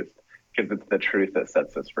truth, because it's the truth that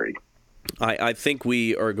sets us free. I think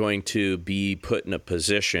we are going to be put in a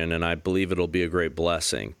position, and I believe it'll be a great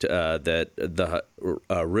blessing, that the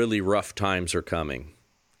really rough times are coming.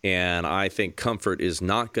 And I think comfort is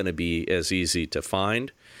not going to be as easy to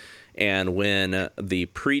find. And when the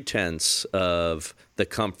pretense of the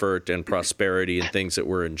comfort and prosperity and things that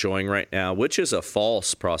we're enjoying right now, which is a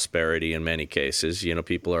false prosperity in many cases,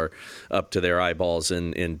 people are up to their eyeballs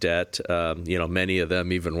in debt, many of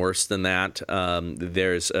them even worse than that.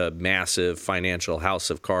 There's a massive financial house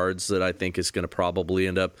of cards that I think is going to probably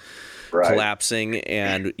end up collapsing.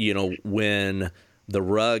 And, when the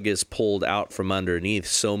rug is pulled out from underneath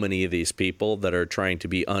so many of these people that are trying to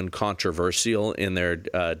be uncontroversial in their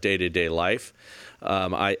day-to-day life,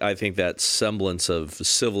 I think that semblance of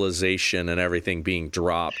civilization and everything being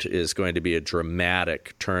dropped is going to be a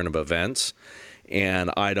dramatic turn of events. And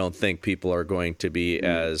I don't think people are going to be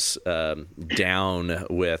as down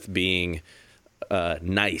with being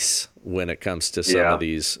nice when it comes to some of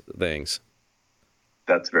these things.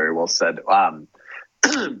 That's very well said.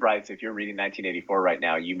 Bryce, if you're reading 1984 right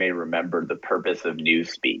now, you may remember the purpose of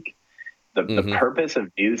Newspeak. The purpose of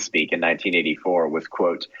Newspeak in 1984 was,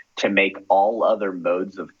 quote, to make all other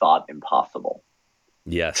modes of thought impossible.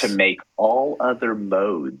 Yes. To make all other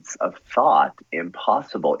modes of thought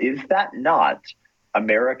impossible. Is that not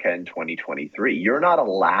America in 2023? You're not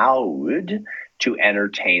allowed to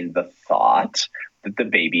entertain the thought that the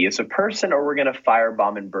baby is a person, or we're going to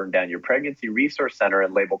firebomb and burn down your pregnancy resource center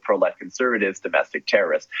and label pro-life conservatives domestic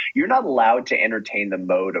terrorists. You're not allowed to entertain the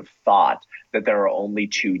mode of thought that there are only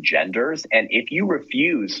two genders. And if you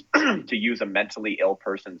refuse to use a mentally ill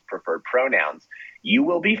person's preferred pronouns, you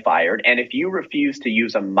will be fired. And if you refuse to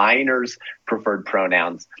use a minor's preferred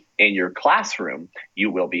pronouns in your classroom,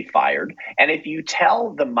 you will be fired. And if you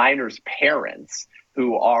tell the minor's parents,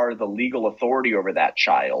 who are the legal authority over that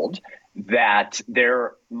child, that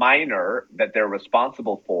their minor that they're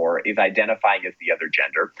responsible for is identifying as the other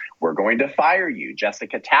gender, we're going to fire you.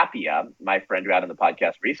 Jessica Tapia, my friend who had on the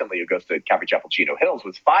podcast recently, who goes to Calvary Chapel Chino Hills,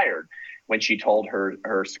 was fired when she told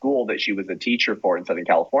her school that she was a teacher for in Southern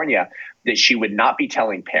California that she would not be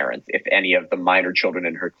telling parents if any of the minor children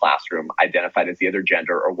in her classroom identified as the other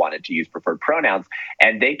gender or wanted to use preferred pronouns.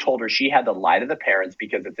 And they told her she had to lie to the parents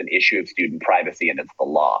because it's an issue of student privacy and it's the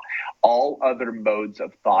law. All other modes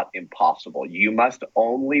of thought impossible. You must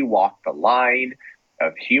only walk the line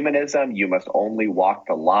of humanism. You must only walk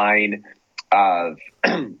the line of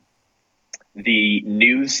the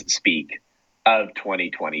news speak of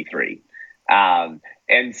 2023.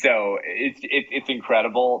 And so it's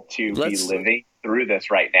incredible to be living through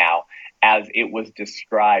this right now, as it was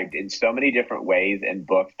described in so many different ways in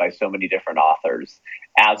books by so many different authors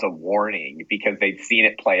as a warning, because they'd seen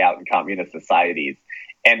it play out in communist societies,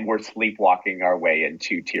 and we're sleepwalking our way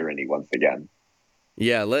into tyranny once again.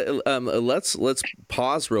 Yeah, let's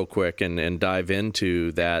pause real quick and dive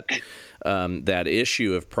into that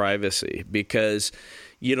issue of privacy, because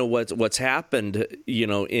what's happened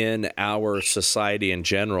in our society in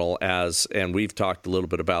general, and we've talked a little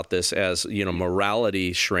bit about this, as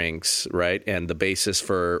morality shrinks, right, and the basis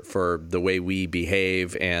for the way we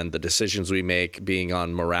behave and the decisions we make being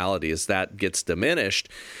on morality, as that gets diminished,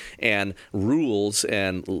 and rules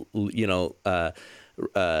and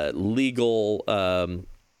legal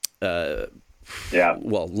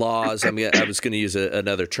laws. I mean, I was going to use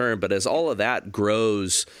another term, but as all of that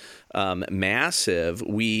grows massive,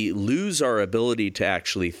 we lose our ability to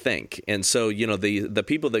actually think. And so, the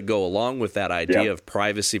people that go along with that idea of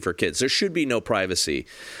privacy for kids, there should be no privacy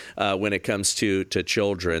when it comes to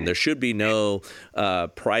children. There should be no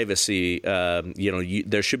privacy.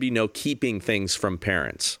 There should be no keeping things from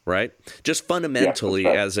parents, right? Just fundamentally,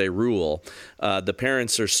 as a rule, the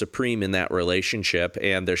parents are supreme in that relationship,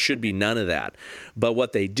 and there should be none of that. But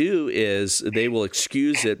what they do is they will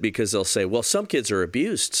excuse it because they'll say, well, some kids are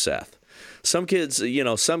abused, Seth. Some kids,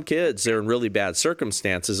 they're in really bad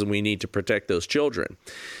circumstances, and we need to protect those children.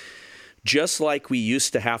 Just like we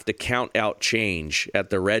used to have to count out change at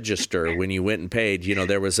the register when you went and paid,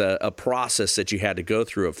 there was a process that you had to go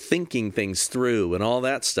through of thinking things through and all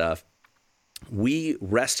that stuff. We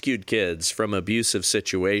rescued kids from abusive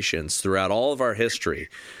situations throughout all of our history.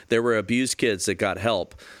 There were abused kids that got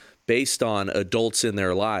help based on adults in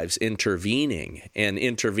their lives intervening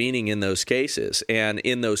in those cases. And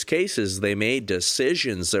in those cases, they made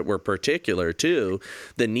decisions that were particular to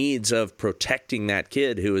the needs of protecting that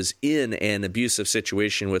kid who is in an abusive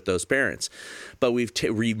situation with those parents. But we've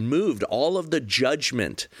removed all of the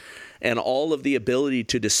judgment and all of the ability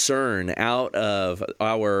to discern out of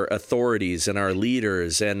our authorities and our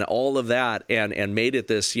leaders and all of that, and made it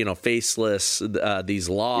this, faceless, these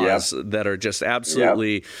laws that are just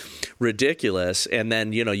absolutely ridiculous. And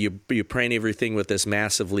then, you paint everything with this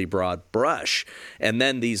massively broad brush. And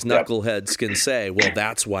then these knuckleheads can say, well,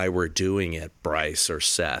 that's why we're doing it, Bryce or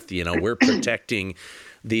Seth. We're protecting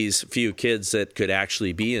these few kids that could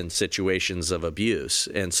actually be in situations of abuse.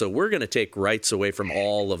 And so we're going to take rights away from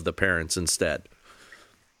all of the parents instead.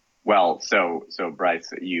 Well, so Bryce,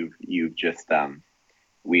 you've just,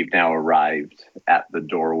 we've now arrived at the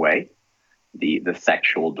doorway, the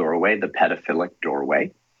sexual doorway, the pedophilic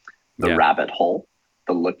doorway, the rabbit hole,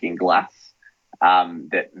 the looking glass,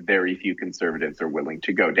 that very few conservatives are willing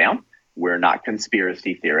to go down. We're not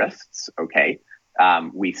conspiracy theorists, okay?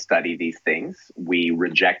 We study these things. We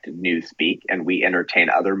reject newspeak, and we entertain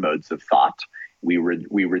other modes of thought. We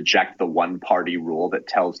reject the one-party rule that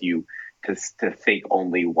tells you to think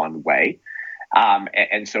only one way.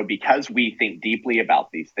 And so because we think deeply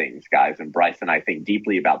about these things, guys, and Bryce and I think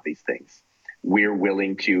deeply about these things, we're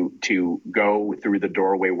willing to go through the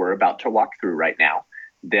doorway we're about to walk through right now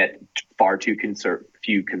that far too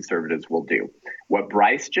few conservatives will do. What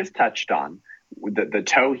Bryce just touched on, the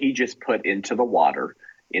toe he just put into the water,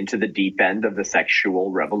 into the deep end of the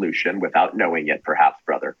sexual revolution without knowing it, perhaps,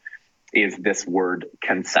 brother, is this word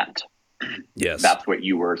consent. Yes. That's what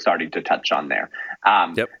you were starting to touch on there.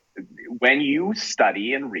 When you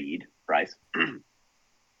study and read, Bryce,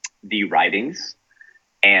 the writings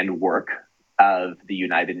and work of the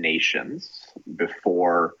United Nations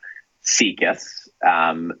before SIECUS,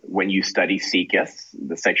 when you study SIECUS,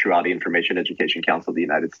 the Sexuality Information Education Council of the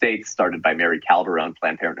United States, started by Mary Calderon,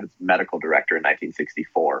 Planned Parenthood's medical director in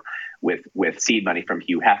 1964, with seed money from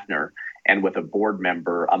Hugh Hefner, and with a board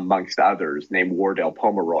member, amongst others, named Wardell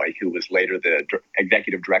Pomeroy, who was later the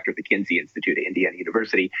executive director of the Kinsey Institute at Indiana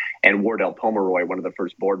University. And Wardell Pomeroy, one of the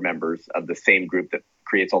first board members of the same group that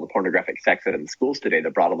creates all the pornographic sex ed in the schools today,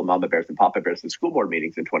 that brought all the mama bears and papa bears to school board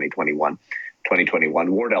meetings in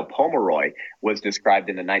 2021. Wardell Pomeroy was described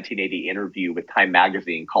in a 1980 interview with Time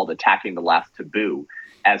magazine called Attacking the Last Taboo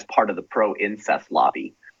as part of the pro-incest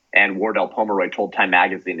lobby. And Wardell Pomeroy told Time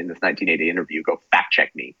magazine in this 1980 interview, go fact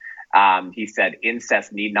check me, he said,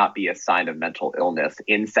 incest need not be a sign of mental illness.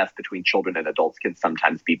 Incest between children and adults can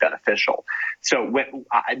sometimes be beneficial. So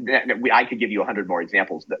I could give you 100 more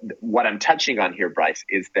examples. What I'm touching on here, Bryce,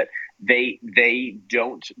 is that they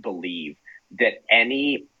don't believe that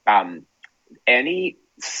any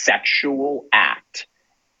sexual act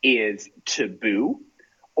is taboo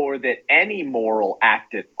or that any moral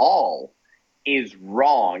act at all is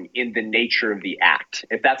wrong in the nature of the act.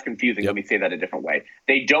 If that's confusing, let me say that a different way.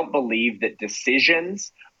 They don't believe that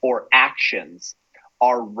decisions or actions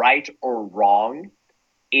are right or wrong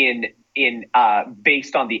in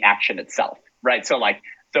based on the action itself, right? So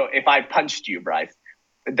if I punched you, Bryce,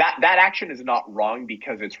 that action is not wrong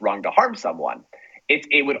because it's wrong to harm someone.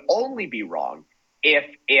 It would only be wrong if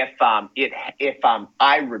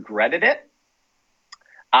I regretted it,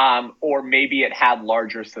 or maybe it had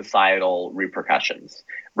larger societal repercussions,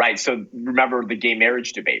 right? So remember the gay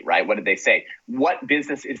marriage debate, right? What did they say? What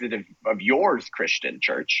business is it of yours, Christian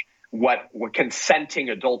church, what consenting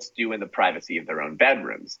adults do in the privacy of their own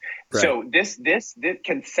bedrooms? Right. So this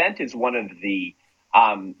consent is one of the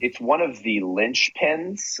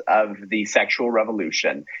linchpins of the sexual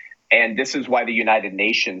revolution. And this is why the United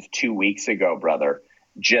Nations 2 weeks ago, brother,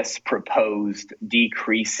 just proposed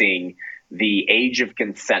decreasing the age of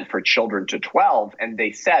consent for children to 12. And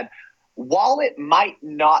they said, while it might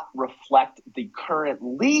not reflect the current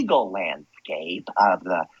legal landscape of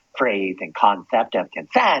the phrase and concept of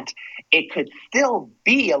consent, it could still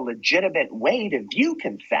be a legitimate way to view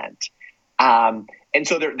consent. And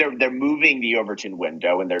so they're moving the Overton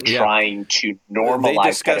window, and they're trying to normalize. They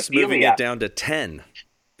discussed pedophilia. Moving it down to 10.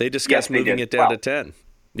 They discussed moving it down to 10.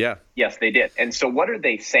 Yeah. Yes, they did. And so what are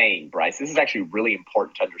they saying, Bryce? This is actually really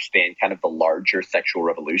important to understand kind of the larger sexual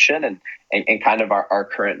revolution and kind of our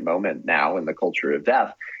current moment now in the culture of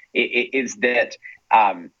death, is that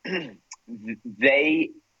they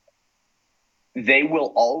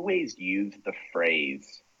will always use the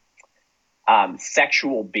phrase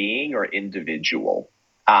sexual being or individual.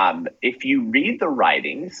 If you read the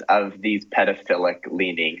writings of these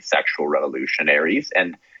pedophilic-leaning sexual revolutionaries,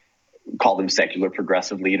 and call them secular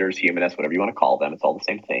progressive leaders, humanists, whatever you want to call them, it's all the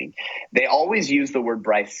same thing. They always use the word,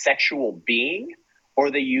 Bryce, sexual being, or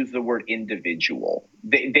they use the word individual.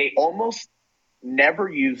 They almost never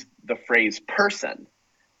use the phrase person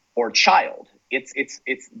or child. It's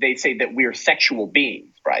they say that we're sexual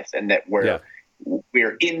beings, Bryce, and that we're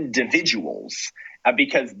individuals,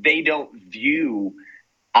 because they don't view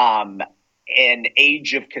an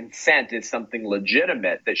age of consent is something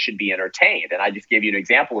legitimate that should be entertained. And I just gave you an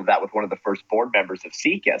example of that with one of the first board members of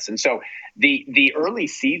SIECUS. And so the early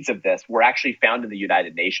seeds of this were actually found in the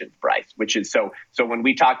United Nations, Bryce, which is so when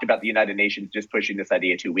we talked about the United Nations just pushing this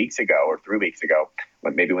idea 2 weeks ago or 3 weeks ago,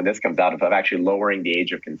 maybe when this comes out, of actually lowering the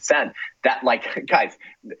age of consent, that, like, guys,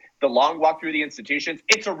 the long walk through the institutions,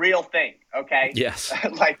 it's a real thing. Okay. Yes.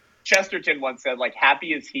 Like Chesterton once said, like,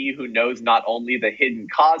 happy is he who knows not only the hidden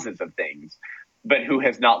causes of things, but who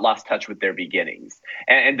has not lost touch with their beginnings.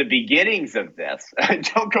 And the beginnings of this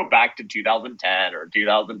don't go back to 2010 or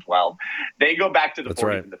 2012. They go back to the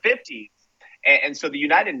 40s and the 50s. And so the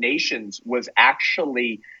United Nations was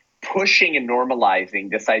actually pushing and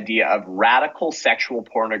normalizing this idea of radical sexual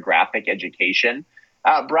pornographic education,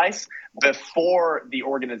 Bryce, before the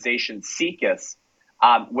organization SIECUS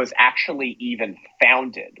was actually even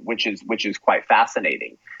founded, which is quite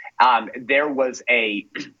fascinating. There was a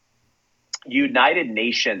United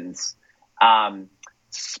Nations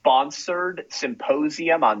sponsored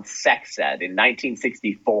symposium on sex ed in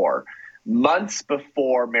 1964, months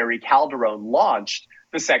before Mary Calderon launched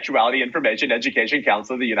the Sexuality Information Education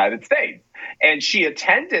Council of the United States. And she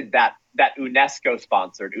attended that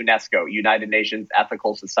UNESCO-sponsored, United Nations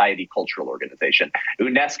Ethical Society Cultural Organization,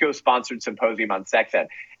 UNESCO-sponsored symposium on sex ed.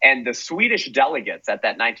 And the Swedish delegates at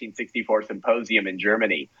that 1964 symposium in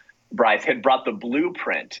Germany, Bryce, had brought the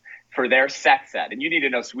blueprint for their sex ed. And you need to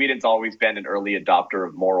know Sweden's always been an early adopter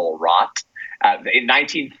of moral rot. In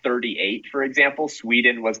 1938, for example,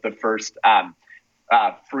 Sweden was the first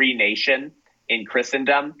free nation in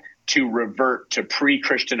Christendom to revert to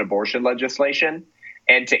pre-Christian abortion legislation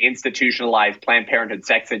and to institutionalize Planned Parenthood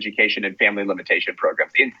sex education and family limitation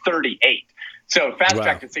programs in 38. So fast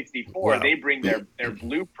track to 64, they bring their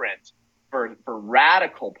blueprint for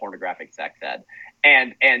radical pornographic sex ed.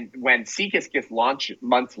 And when SIECUS gets launched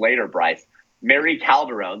months later, Bryce, Mary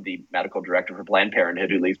Calderon, the medical director for Planned Parenthood,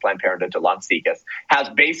 who leads Planned Parenthood to launch SIECUS, has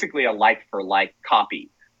basically a like-for-like copy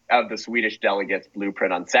of the Swedish delegates'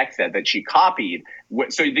 blueprint on sex ed that she copied.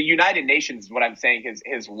 So the United Nations, what I'm saying,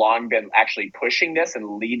 has long been actually pushing this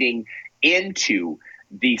and leading into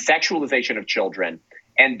the sexualization of children.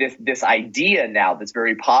 And this idea now that's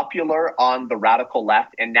very popular on the radical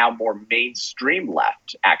left and now more mainstream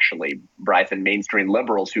left, actually, Bryce, and mainstream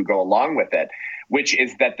liberals who go along with it, which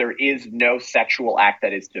is that there is no sexual act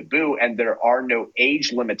that is taboo and there are no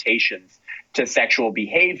age limitations to sexual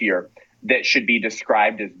behavior that should be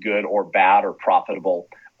described as good or bad or profitable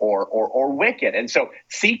or wicked. And so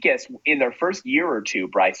SIECUS, in their first year or two,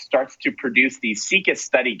 Bryce, starts to produce these SIECUS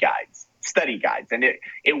study guides. And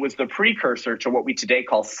it was the precursor to what we today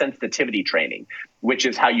call sensitivity training, which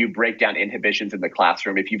is how you break down inhibitions in the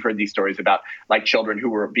classroom. If you've heard these stories about like children who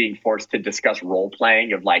were being forced to discuss role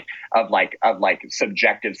playing of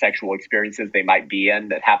subjective sexual experiences they might be in,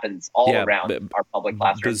 that happens all around our public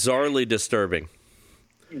classrooms. Bizarrely disturbing.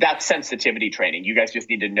 That's sensitivity training. You guys just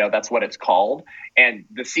need to know that's what it's called. And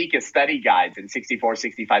the SIECUS study guides in 64,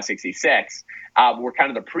 65, 66 were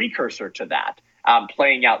kind of the precursor to that.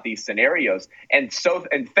 Playing out these scenarios. And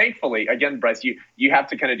thankfully, again, Bryce, you have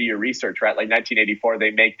to kind of do your research, right? Like 1984,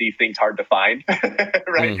 they make these things hard to find, right?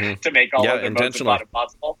 Mm-hmm. To make all of the modes of thought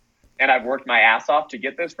impossible. And I've worked my ass off to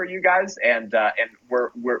get this for you guys. And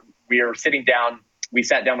we are sitting down. We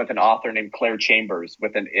sat down with an author named Claire Chambers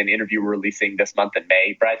with an interview we're releasing this month in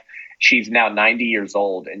May, Bryce. She's now 90 years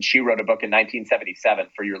old, and she wrote a book in 1977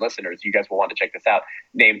 for your listeners. You guys will want to check this out,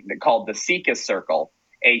 called The SIECUS Circle: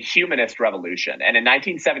 A Humanist Revolution. And in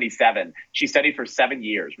 1977, she studied for 7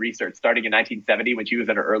 years, research starting in 1970 when she was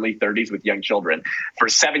in her early 30s with young children. For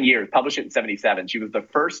 7 years, published it in 77. She was the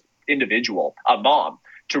first individual, a mom,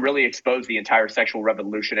 to really expose the entire sexual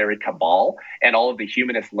revolutionary cabal and all of the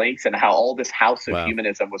humanist links and how all this house of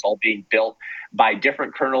humanism was all being built by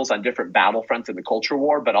different colonels on different battlefronts in the culture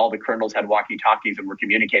war, but all the colonels had walkie-talkies and were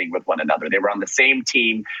communicating with one another. They were on the same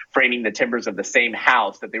team, framing the timbers of the same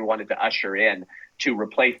house that they wanted to usher in to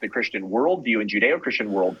replace the Christian worldview and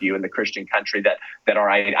Judeo-Christian worldview in the Christian country that our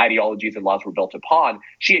ideologies and laws were built upon.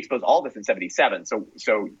 She exposed all this in 77.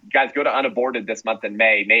 So guys, go to Unaborted this month in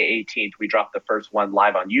May 18th. We dropped the first one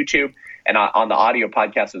live on YouTube and on the audio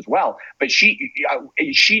podcast as well. But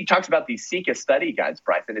she talks about these SIECUS study guides,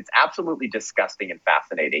 Bryce, and it's absolutely disgusting and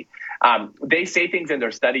fascinating. They say things in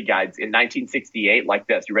their study guides in 1968 like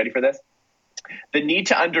this. You ready for this? The need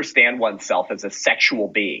to understand oneself as a sexual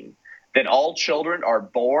being, that all children are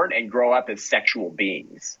born and grow up as sexual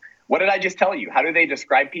beings. What did I just tell you? How do they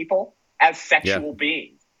describe people? As sexual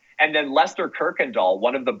beings. And then Lester Kirkendall,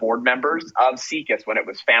 one of the board members of SIECUS when it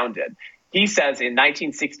was founded, he says in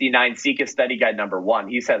 1969, SIECUS Study Guide number 1,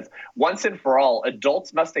 he says, once and for all,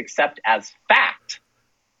 adults must accept as fact,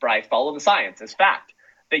 Bryce, follow the science, as fact,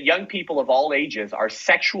 that young people of all ages are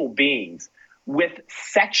sexual beings with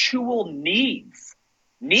sexual needs.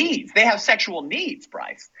 They have sexual needs,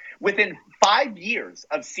 Bryce. Within 5 years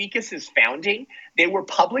of SIECUS's founding, they were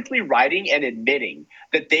publicly writing and admitting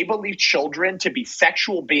that they believe children to be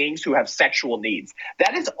sexual beings who have sexual needs.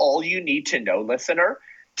 That is all you need to know, listener,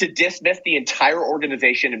 to dismiss the entire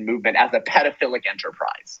organization and movement as a pedophilic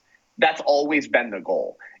enterprise. That's always been the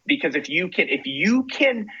goal. Because if you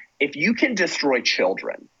can destroy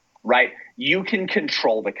children, right, you can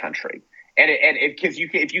control the country. Because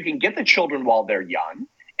if you can get the children while they're young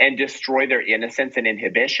and destroy their innocence and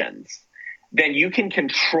inhibitions, then you can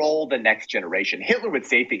control the next generation. Hitler would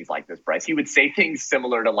say things like this, Bryce. He would say things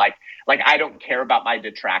similar to like I don't care about my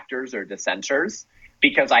detractors or dissenters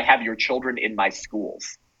because I have your children in my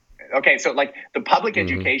schools. Okay, so like the public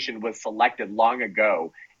education was selected long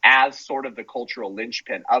ago as sort of the cultural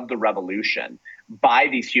linchpin of the revolution by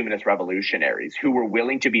these humanist revolutionaries who were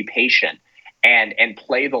willing to be patient and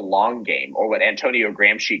play the long game, or what Antonio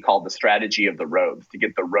Gramsci called the strategy of the robes, to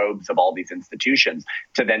get the robes of all these institutions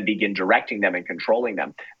to then begin directing them and controlling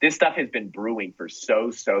them. This stuff has been brewing for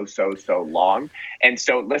so long. And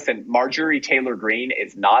so, listen, Marjorie Taylor Greene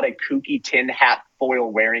is not a kooky tin hat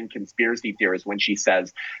foil wearing conspiracy theorist when she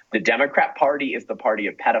says the Democrat Party is the party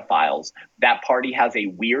of pedophiles. That party has a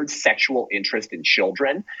weird sexual interest in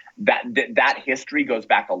children. That history goes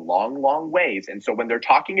back a long ways. And so when they're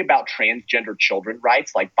talking about transgender children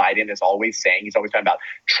rights, like Biden is always saying, he's always talking about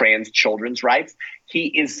trans children's rights, he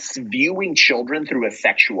is viewing children through a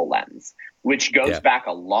sexual lens, which goes back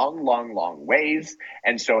a long ways.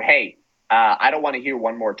 And so, hey, I don't want to hear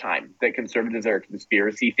one more time that conservatives are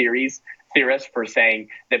conspiracy theorists for saying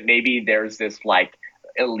that maybe there's this like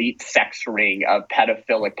elite sex ring of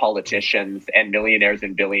pedophilic politicians and millionaires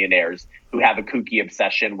and billionaires who have a kooky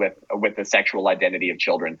obsession with the sexual identity of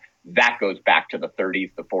children. That goes back to the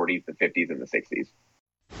 30s, the 40s, the 50s, and the 60s.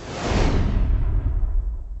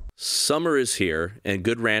 Summer is here, and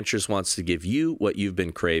Good Ranchers wants to give you what you've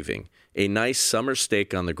been craving, a nice summer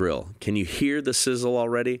steak on the grill. Can you hear the sizzle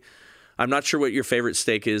already? I'm not sure what your favorite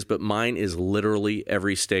steak is, but mine is literally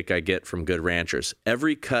every steak I get from Good Ranchers.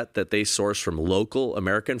 Every cut that they source from local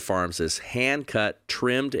American farms is hand-cut,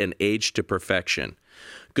 trimmed, and aged to perfection.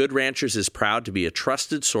 Good Ranchers is proud to be a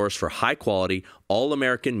trusted source for high-quality,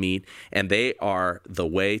 all-American meat, and they are the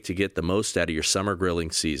way to get the most out of your summer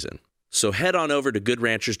grilling season. So head on over to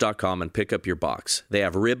goodranchers.com and pick up your box. They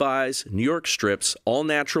have ribeyes, New York strips, all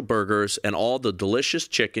natural burgers, and all the delicious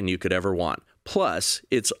chicken you could ever want. Plus,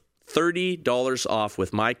 it's $30 off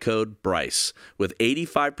with my code BRYCE. With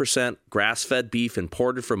 85% grass-fed beef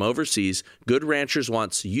imported from overseas, Good Ranchers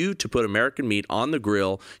wants you to put American meat on the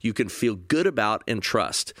grill you can feel good about and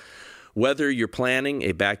trust. Whether you're planning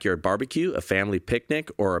a backyard barbecue, a family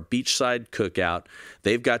picnic, or a beachside cookout,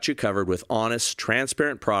 they've got you covered with honest,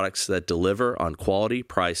 transparent products that deliver on quality,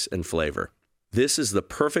 price, and flavor. This is the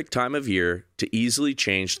perfect time of year to easily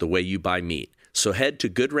change the way you buy meat. So head to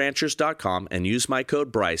goodranchers.com and use my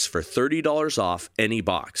code BRYCE for $30 off any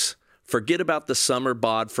box. Forget about the summer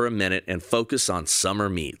bod for a minute and focus on summer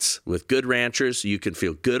meats. With Good Ranchers, you can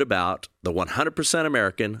feel good about the 100%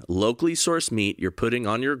 American, locally sourced meat you're putting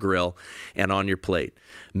on your grill and on your plate.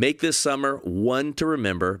 Make this summer one to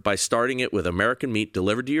remember by starting it with American meat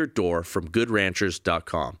delivered to your door from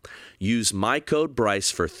goodranchers.com. Use my code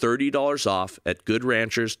BRYCE for $30 off at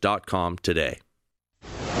goodranchers.com today.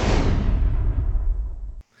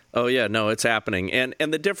 Oh, yeah, no, it's happening. And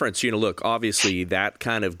the difference, look, obviously that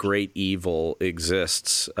kind of great evil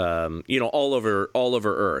exists, all over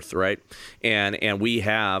Earth, right? And we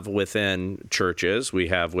have within churches, we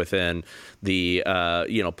have within the,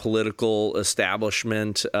 political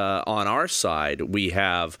establishment on our side, we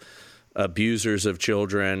have abusers of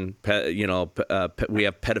children, we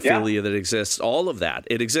have pedophilia that exists, all of that.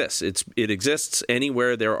 It exists. It exists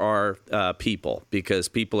anywhere there are people, because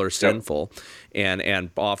people are sinful,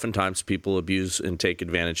 and oftentimes people abuse and take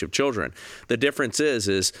advantage of children. The difference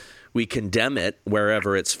is we condemn it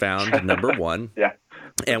wherever it's found, number one. Yeah.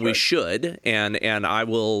 And we should, and I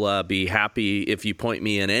will be happy if you point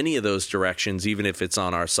me in any of those directions, even if it's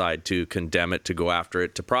on our side, to condemn it, to go after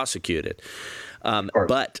it, to prosecute it.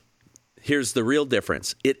 But here's the real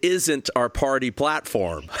difference. It isn't our party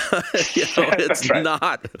platform. It's right.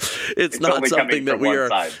 not. It's not something that we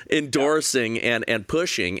are endorsing and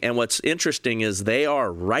pushing. And what's interesting is they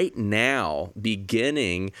are right now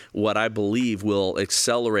beginning what I believe will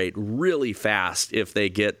accelerate really fast if they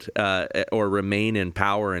get or remain in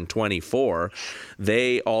power in 24.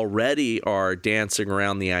 They already are dancing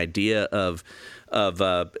around the idea of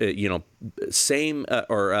same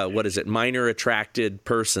minor attracted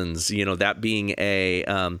persons, that being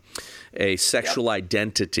a sexual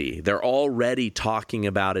identity. They're already talking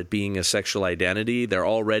about it being a sexual identity. They're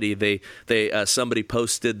already somebody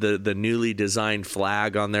posted the newly designed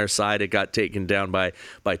flag on their site. It got taken down by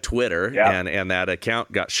Twitter, and that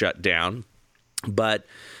account got shut down. But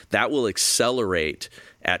that will accelerate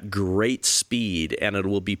at great speed, and it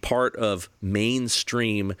will be part of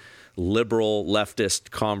mainstream liberal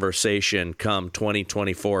leftist conversation come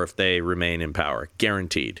 2024 if they remain in power.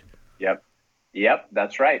 Guaranteed. Yep,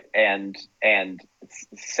 that's right. And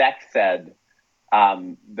Seth said,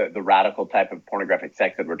 the radical type of pornographic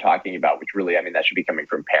sex that we're talking about, which really, that should be coming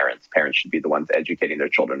from parents. Parents should be the ones educating their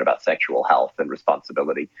children about sexual health and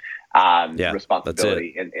responsibility.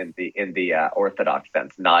 Responsibility in the orthodox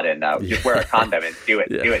sense, not in just wear a condom and do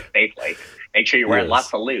it safely. Make sure you're wearing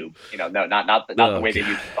lots of lube. Not the way they use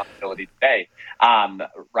responsibility today.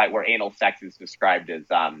 Right, where anal sex is described as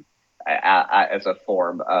a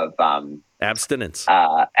form of abstinence.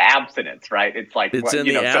 Abstinence, right? It's like it's in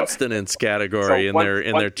the abstinence category in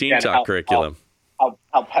their teen talk curriculum.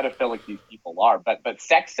 How pedophilic these people are, but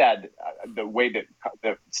Seth said the way that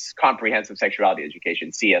the comprehensive sexuality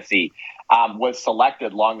education (CSE) was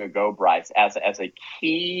selected long ago, Bryce, as a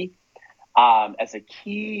key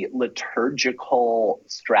liturgical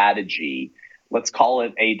strategy. Let's call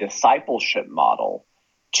it a discipleship model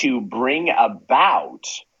to bring about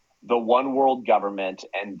the one world government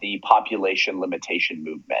and the population limitation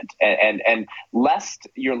movement. And lest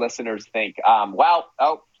your listeners think,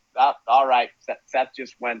 all right, Seth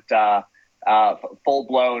just went full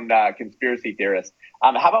blown conspiracy theorist.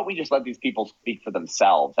 How about we just let these people speak for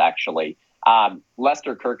themselves, actually?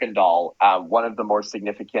 Lester Kirkendall, one of the more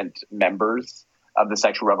significant members of the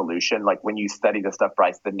sexual revolution, like when you study this stuff,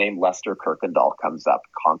 Bryce, the name Lester Kirkendall comes up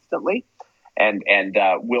constantly. And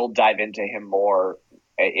we'll dive into him more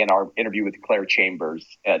in our interview with Claire Chambers,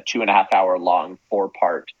 a 2.5 hour long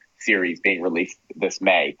 4-part series being released this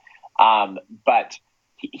May. But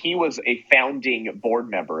he was a founding board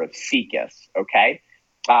member of SECUS, okay?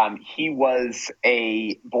 He was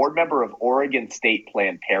a board member of Oregon State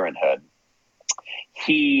Planned Parenthood.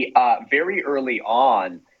 He very early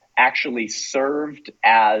on actually served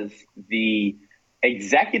as the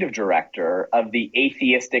executive director of the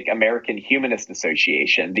Atheistic American Humanist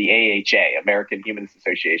Association, the AHA, American Humanist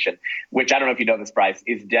Association, which I don't know if you know this, Bryce,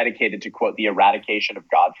 is dedicated to, quote, the eradication of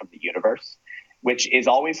God from the universe. which is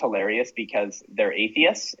always hilarious because they're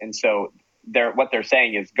atheists. And so what they're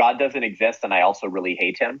saying is God doesn't exist, and I also really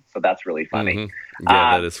hate him. So that's really funny. Mm-hmm.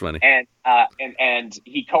 Yeah, that is funny. And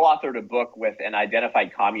he co-authored a book with an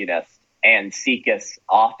identified communist and Sikh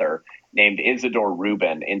author named Isidore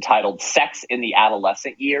Rubin entitled Sex in the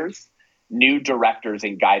Adolescent Years, New Directors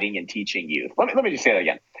in Guiding and Teaching Youth. Let me just say that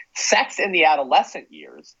again. Sex in the Adolescent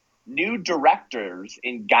Years, New Directors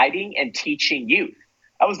in Guiding and Teaching Youth.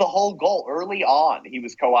 That was the whole goal early on. He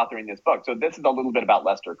was co-authoring this book. So this is a little bit about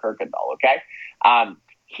Lester Kirkendall, okay?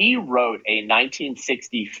 He wrote a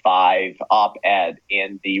 1965 op-ed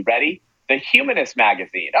in the Humanist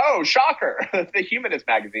magazine. Oh, shocker. The Humanist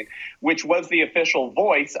magazine, which was the official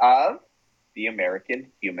voice of the American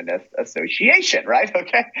Humanist Association, right?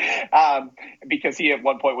 Okay. Because he at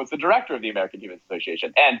one point was the director of the American Humanist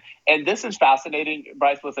Association. And this is fascinating,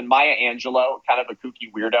 Bryce. Listen, Maya Angelou, kind of a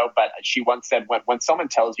kooky weirdo, but she once said, when someone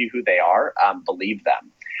tells you who they are, believe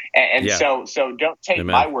them. So don't take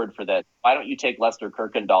my word for this. Why don't you take Lester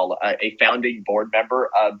Kirkendall, a founding board member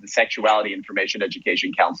of the Sexuality Information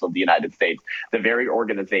Education Council of the United States, the very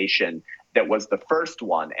organization that was the first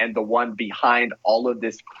one and the one behind all of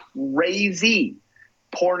this crazy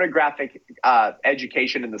pornographic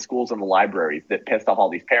education in the schools and the libraries that pissed off all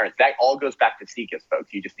these parents. That all goes back to Sikis,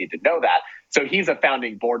 folks. You just need to know that. So he's a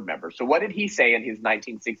founding board member. So what did he say in his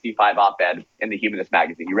 1965 op-ed in the Humanist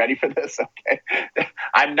magazine? You ready for this? Okay.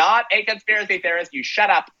 I'm not a conspiracy theorist. You shut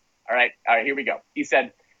up. All right, here we go. He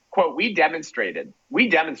said, quote, we demonstrated,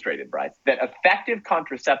 Bryce, that effective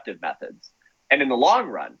contraceptive methods and in the long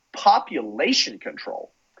run, population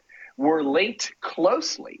control were linked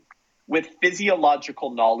closely with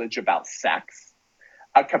physiological knowledge about sex,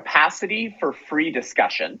 a capacity for free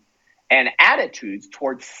discussion, and attitudes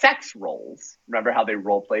towards sex roles. Remember how they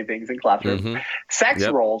role play things in classrooms? Mm-hmm. Sex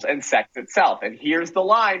roles and sex itself. And here's the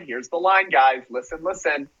line, guys.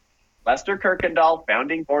 Listen. Lester Kirkendall,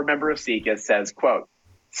 founding board member of Sikis, says, quote,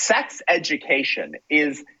 sex education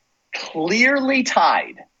is clearly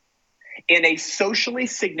tied in a socially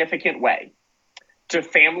significant way to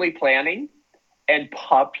family planning and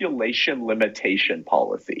population limitation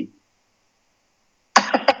policy.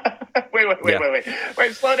 Wait,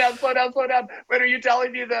 slow down. Wait, are you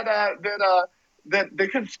telling me that the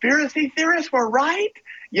conspiracy theorists were right?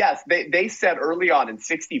 Yes, they said early on in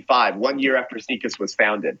 65, 1 year after Sikis was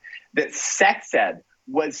founded, that sex ed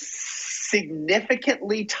was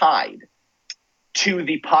significantly tied to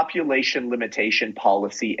the population limitation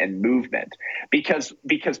policy and movement, because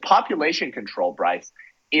population control, Bryce,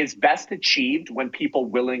 is best achieved when people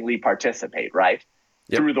willingly participate, right?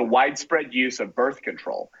 Yep. Through the widespread use of birth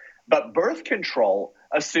control. But birth control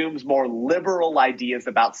assumes more liberal ideas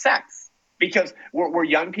about sex, because we're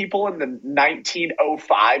young people in the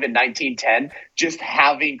 1905 and 1910 just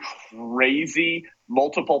having crazy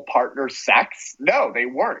multiple partner sex. No, they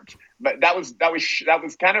weren't. But that was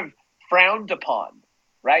kind of frowned upon,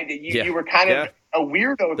 right? You were kind of a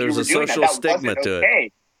weirdo if you were doing that. That stigma wasn't to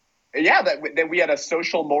okay. Yeah, that we had a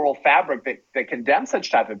social moral fabric that condemned such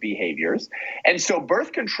type of behaviors. And so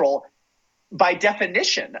birth control, by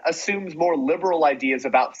definition, assumes more liberal ideas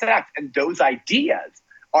about sex. And those ideas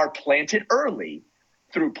are planted early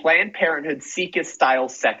through Planned Parenthood Sikis-style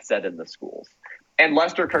sex ed in the schools. And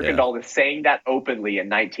Lester Kirkendall is saying that openly in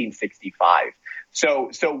 1965.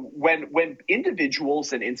 So when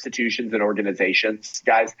individuals and institutions and organizations,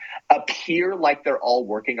 guys, appear like they're all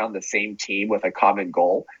working on the same team with a common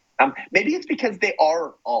goal, maybe it's because they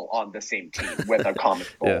are all on the same team with a common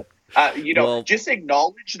goal. Just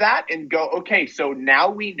acknowledge that and go, okay, so now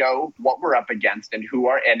we know what we're up against and who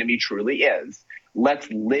our enemy truly is.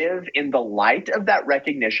 Let's live in the light of that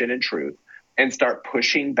recognition and truth and start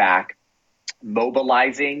pushing back,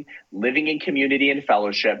 mobilizing, living in community and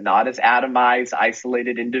fellowship, not as atomized,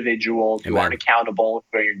 isolated individuals who aren't accountable,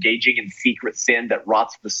 who are engaging in secret sin that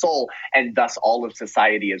rots the soul and thus all of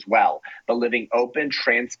society as well, but living open,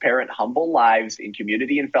 transparent, humble lives in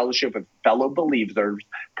community and fellowship with fellow believers,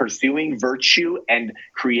 pursuing virtue and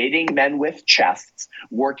creating men with chests,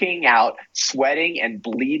 working out, sweating and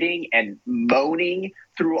bleeding and moaning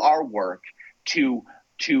through our work to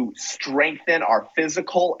strengthen our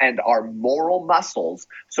physical and our moral muscles.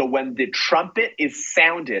 So when the trumpet is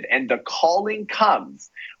sounded and the calling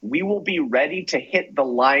comes, we will be ready to hit the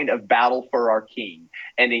line of battle for our King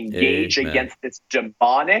and engage against this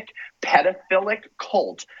demonic, pedophilic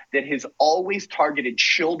cult that has always targeted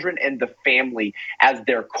children and the family as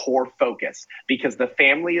their core focus, because the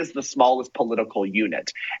family is the smallest political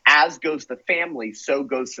unit. As goes the family, so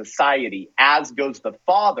goes society. As goes the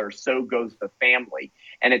father, so goes the family.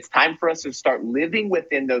 And it's time for us to start living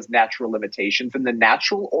within those natural limitations and the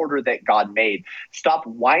natural order that God made. Stop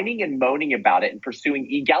whining and moaning about it and pursuing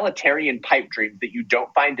egalitarian pipe dreams that you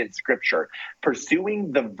don't find in Scripture.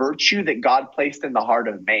 Pursuing the virtue that God placed in the heart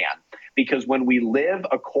of man. Because when we live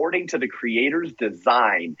according to the Creator's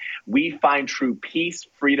design, we find true peace,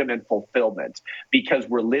 freedom, and fulfillment. Because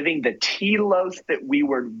we're living the telos that we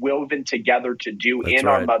were woven together to do in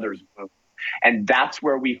our mother's womb. And that's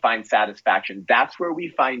where we find satisfaction. That's where we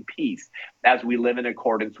find peace as we live in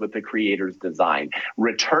accordance with the Creator's design.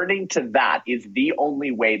 Returning to that is the only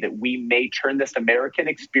way that we may turn this American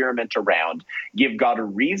experiment around, give God a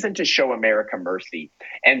reason to show America mercy,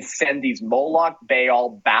 and send these Moloch,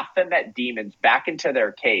 Baal, Baphomet demons back into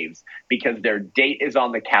their caves because their date is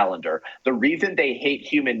on the calendar. The reason they hate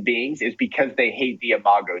human beings is because they hate the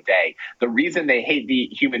Imago Dei. The reason they hate the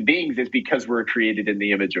human beings is because we're created in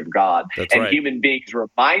the image of God. Human beings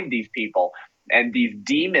remind these people and these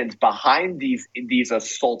demons behind these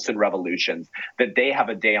assaults and revolutions that they have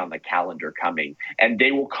a day on the calendar coming, and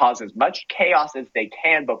they will cause as much chaos as they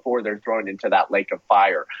can before they're thrown into that lake of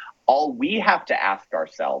fire. All we have to ask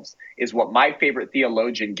ourselves is what my favorite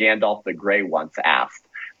theologian Gandalf the Grey once asked.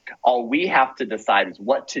 All we have to decide is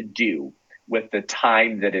what to do with the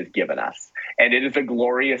time that is given us. And it is a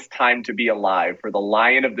glorious time to be alive, for the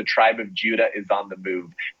Lion of the tribe of Judah is on the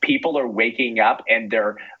move. People are waking up and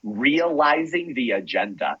they're realizing the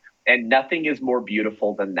agenda. And nothing is more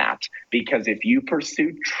beautiful than that, because if you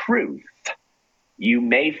pursue truth, you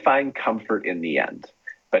may find comfort in the end.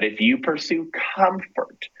 But if you pursue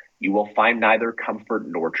comfort, you will find neither comfort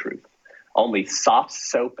nor truth. Only soft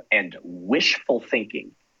soap and wishful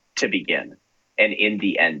thinking to begin, and in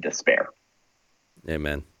the end, despair.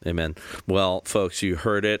 Amen. Amen. Well, folks, you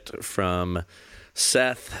heard it from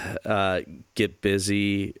Seth. Get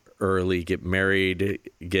busy early, get married,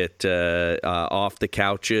 get off the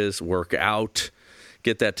couches, work out,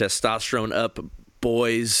 get that testosterone up,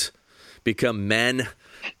 boys, become men,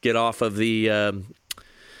 get off of the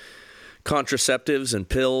contraceptives and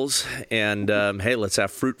pills, and hey, let's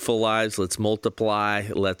have fruitful lives. Let's multiply.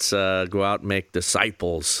 Let's go out and make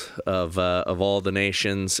disciples of all the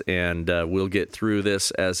nations, and we'll get through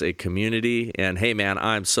this as a community. And hey, man,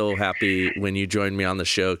 I'm so happy when you join me on the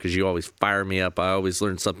show because you always fire me up. I always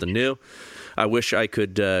learn something new. I wish I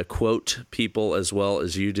could quote people as well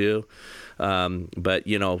as you do. But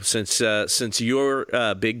you know, since your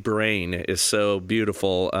big brain is so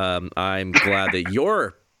beautiful, I'm glad that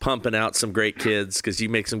you're pumping out some great kids, because you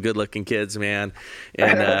make some good looking kids, man.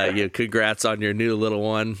 And congrats on your new little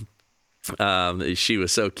one. She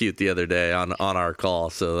was so cute the other day on our call.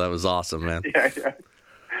 So that was awesome, man. Yeah.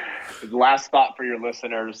 The last thought for your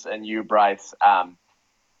listeners and you, Bryce,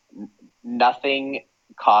 nothing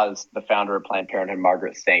caused the founder of Planned Parenthood,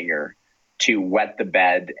 Margaret Sanger, to wet the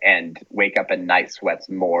bed and wake up in night sweats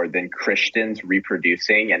more than Christians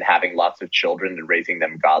reproducing and having lots of children and raising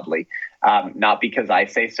them godly. Not because I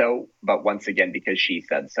say so, but once again, because she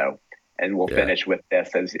said so. And we'll finish with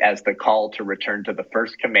this as the call to return to the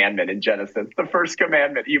first commandment in Genesis. The first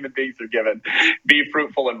commandment human beings are given: be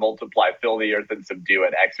fruitful and multiply, fill the earth and subdue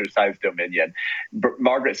it, exercise dominion.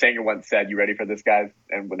 Margaret Sanger once said, you ready for this, guys?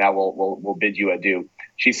 And now we'll bid you adieu.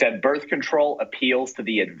 She said, birth control appeals to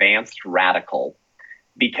the advanced radical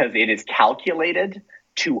because it is calculated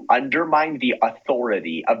to undermine the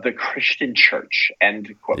authority of the Christian church,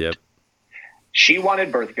 end quote. Yep. She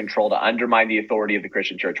wanted birth control to undermine the authority of the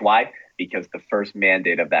Christian church. Why? Because the first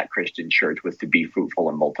mandate of that Christian church was to be fruitful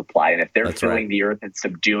and multiply. And if they're filling the earth and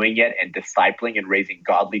subduing it and discipling and raising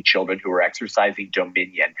godly children who are exercising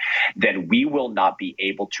dominion, then we will not be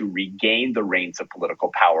able to regain the reins of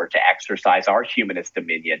political power to exercise our humanist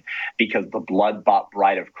dominion, because the blood-bought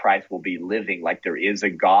bride of Christ will be living like there is a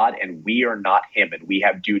God and we are not him, and we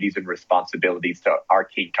have duties and responsibilities to our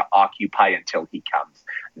King to occupy until he comes.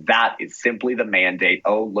 That is simply the mandate.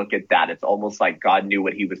 Oh, look at that. It's almost like God knew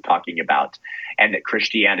what he was talking about, and that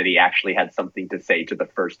Christianity actually had something to say to the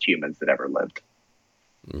first humans that ever lived.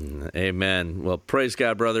 Amen. Well, praise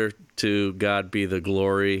God, brother. To God be the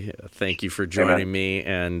glory. Thank you for joining me.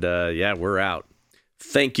 And we're out.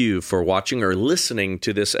 Thank you for watching or listening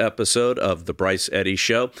to this episode of The Bryce Eddy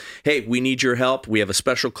Show. Hey, we need your help. We have a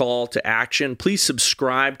special call to action. Please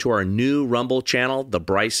subscribe to our new Rumble channel, The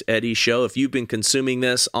Bryce Eddy Show. If you've been consuming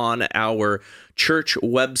this on our church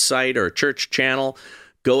website or church channel,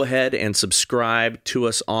 go ahead and subscribe to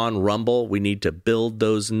us on Rumble. We need to build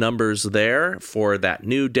those numbers there for that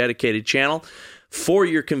new dedicated channel. For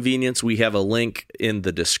your convenience, we have a link in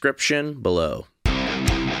the description below.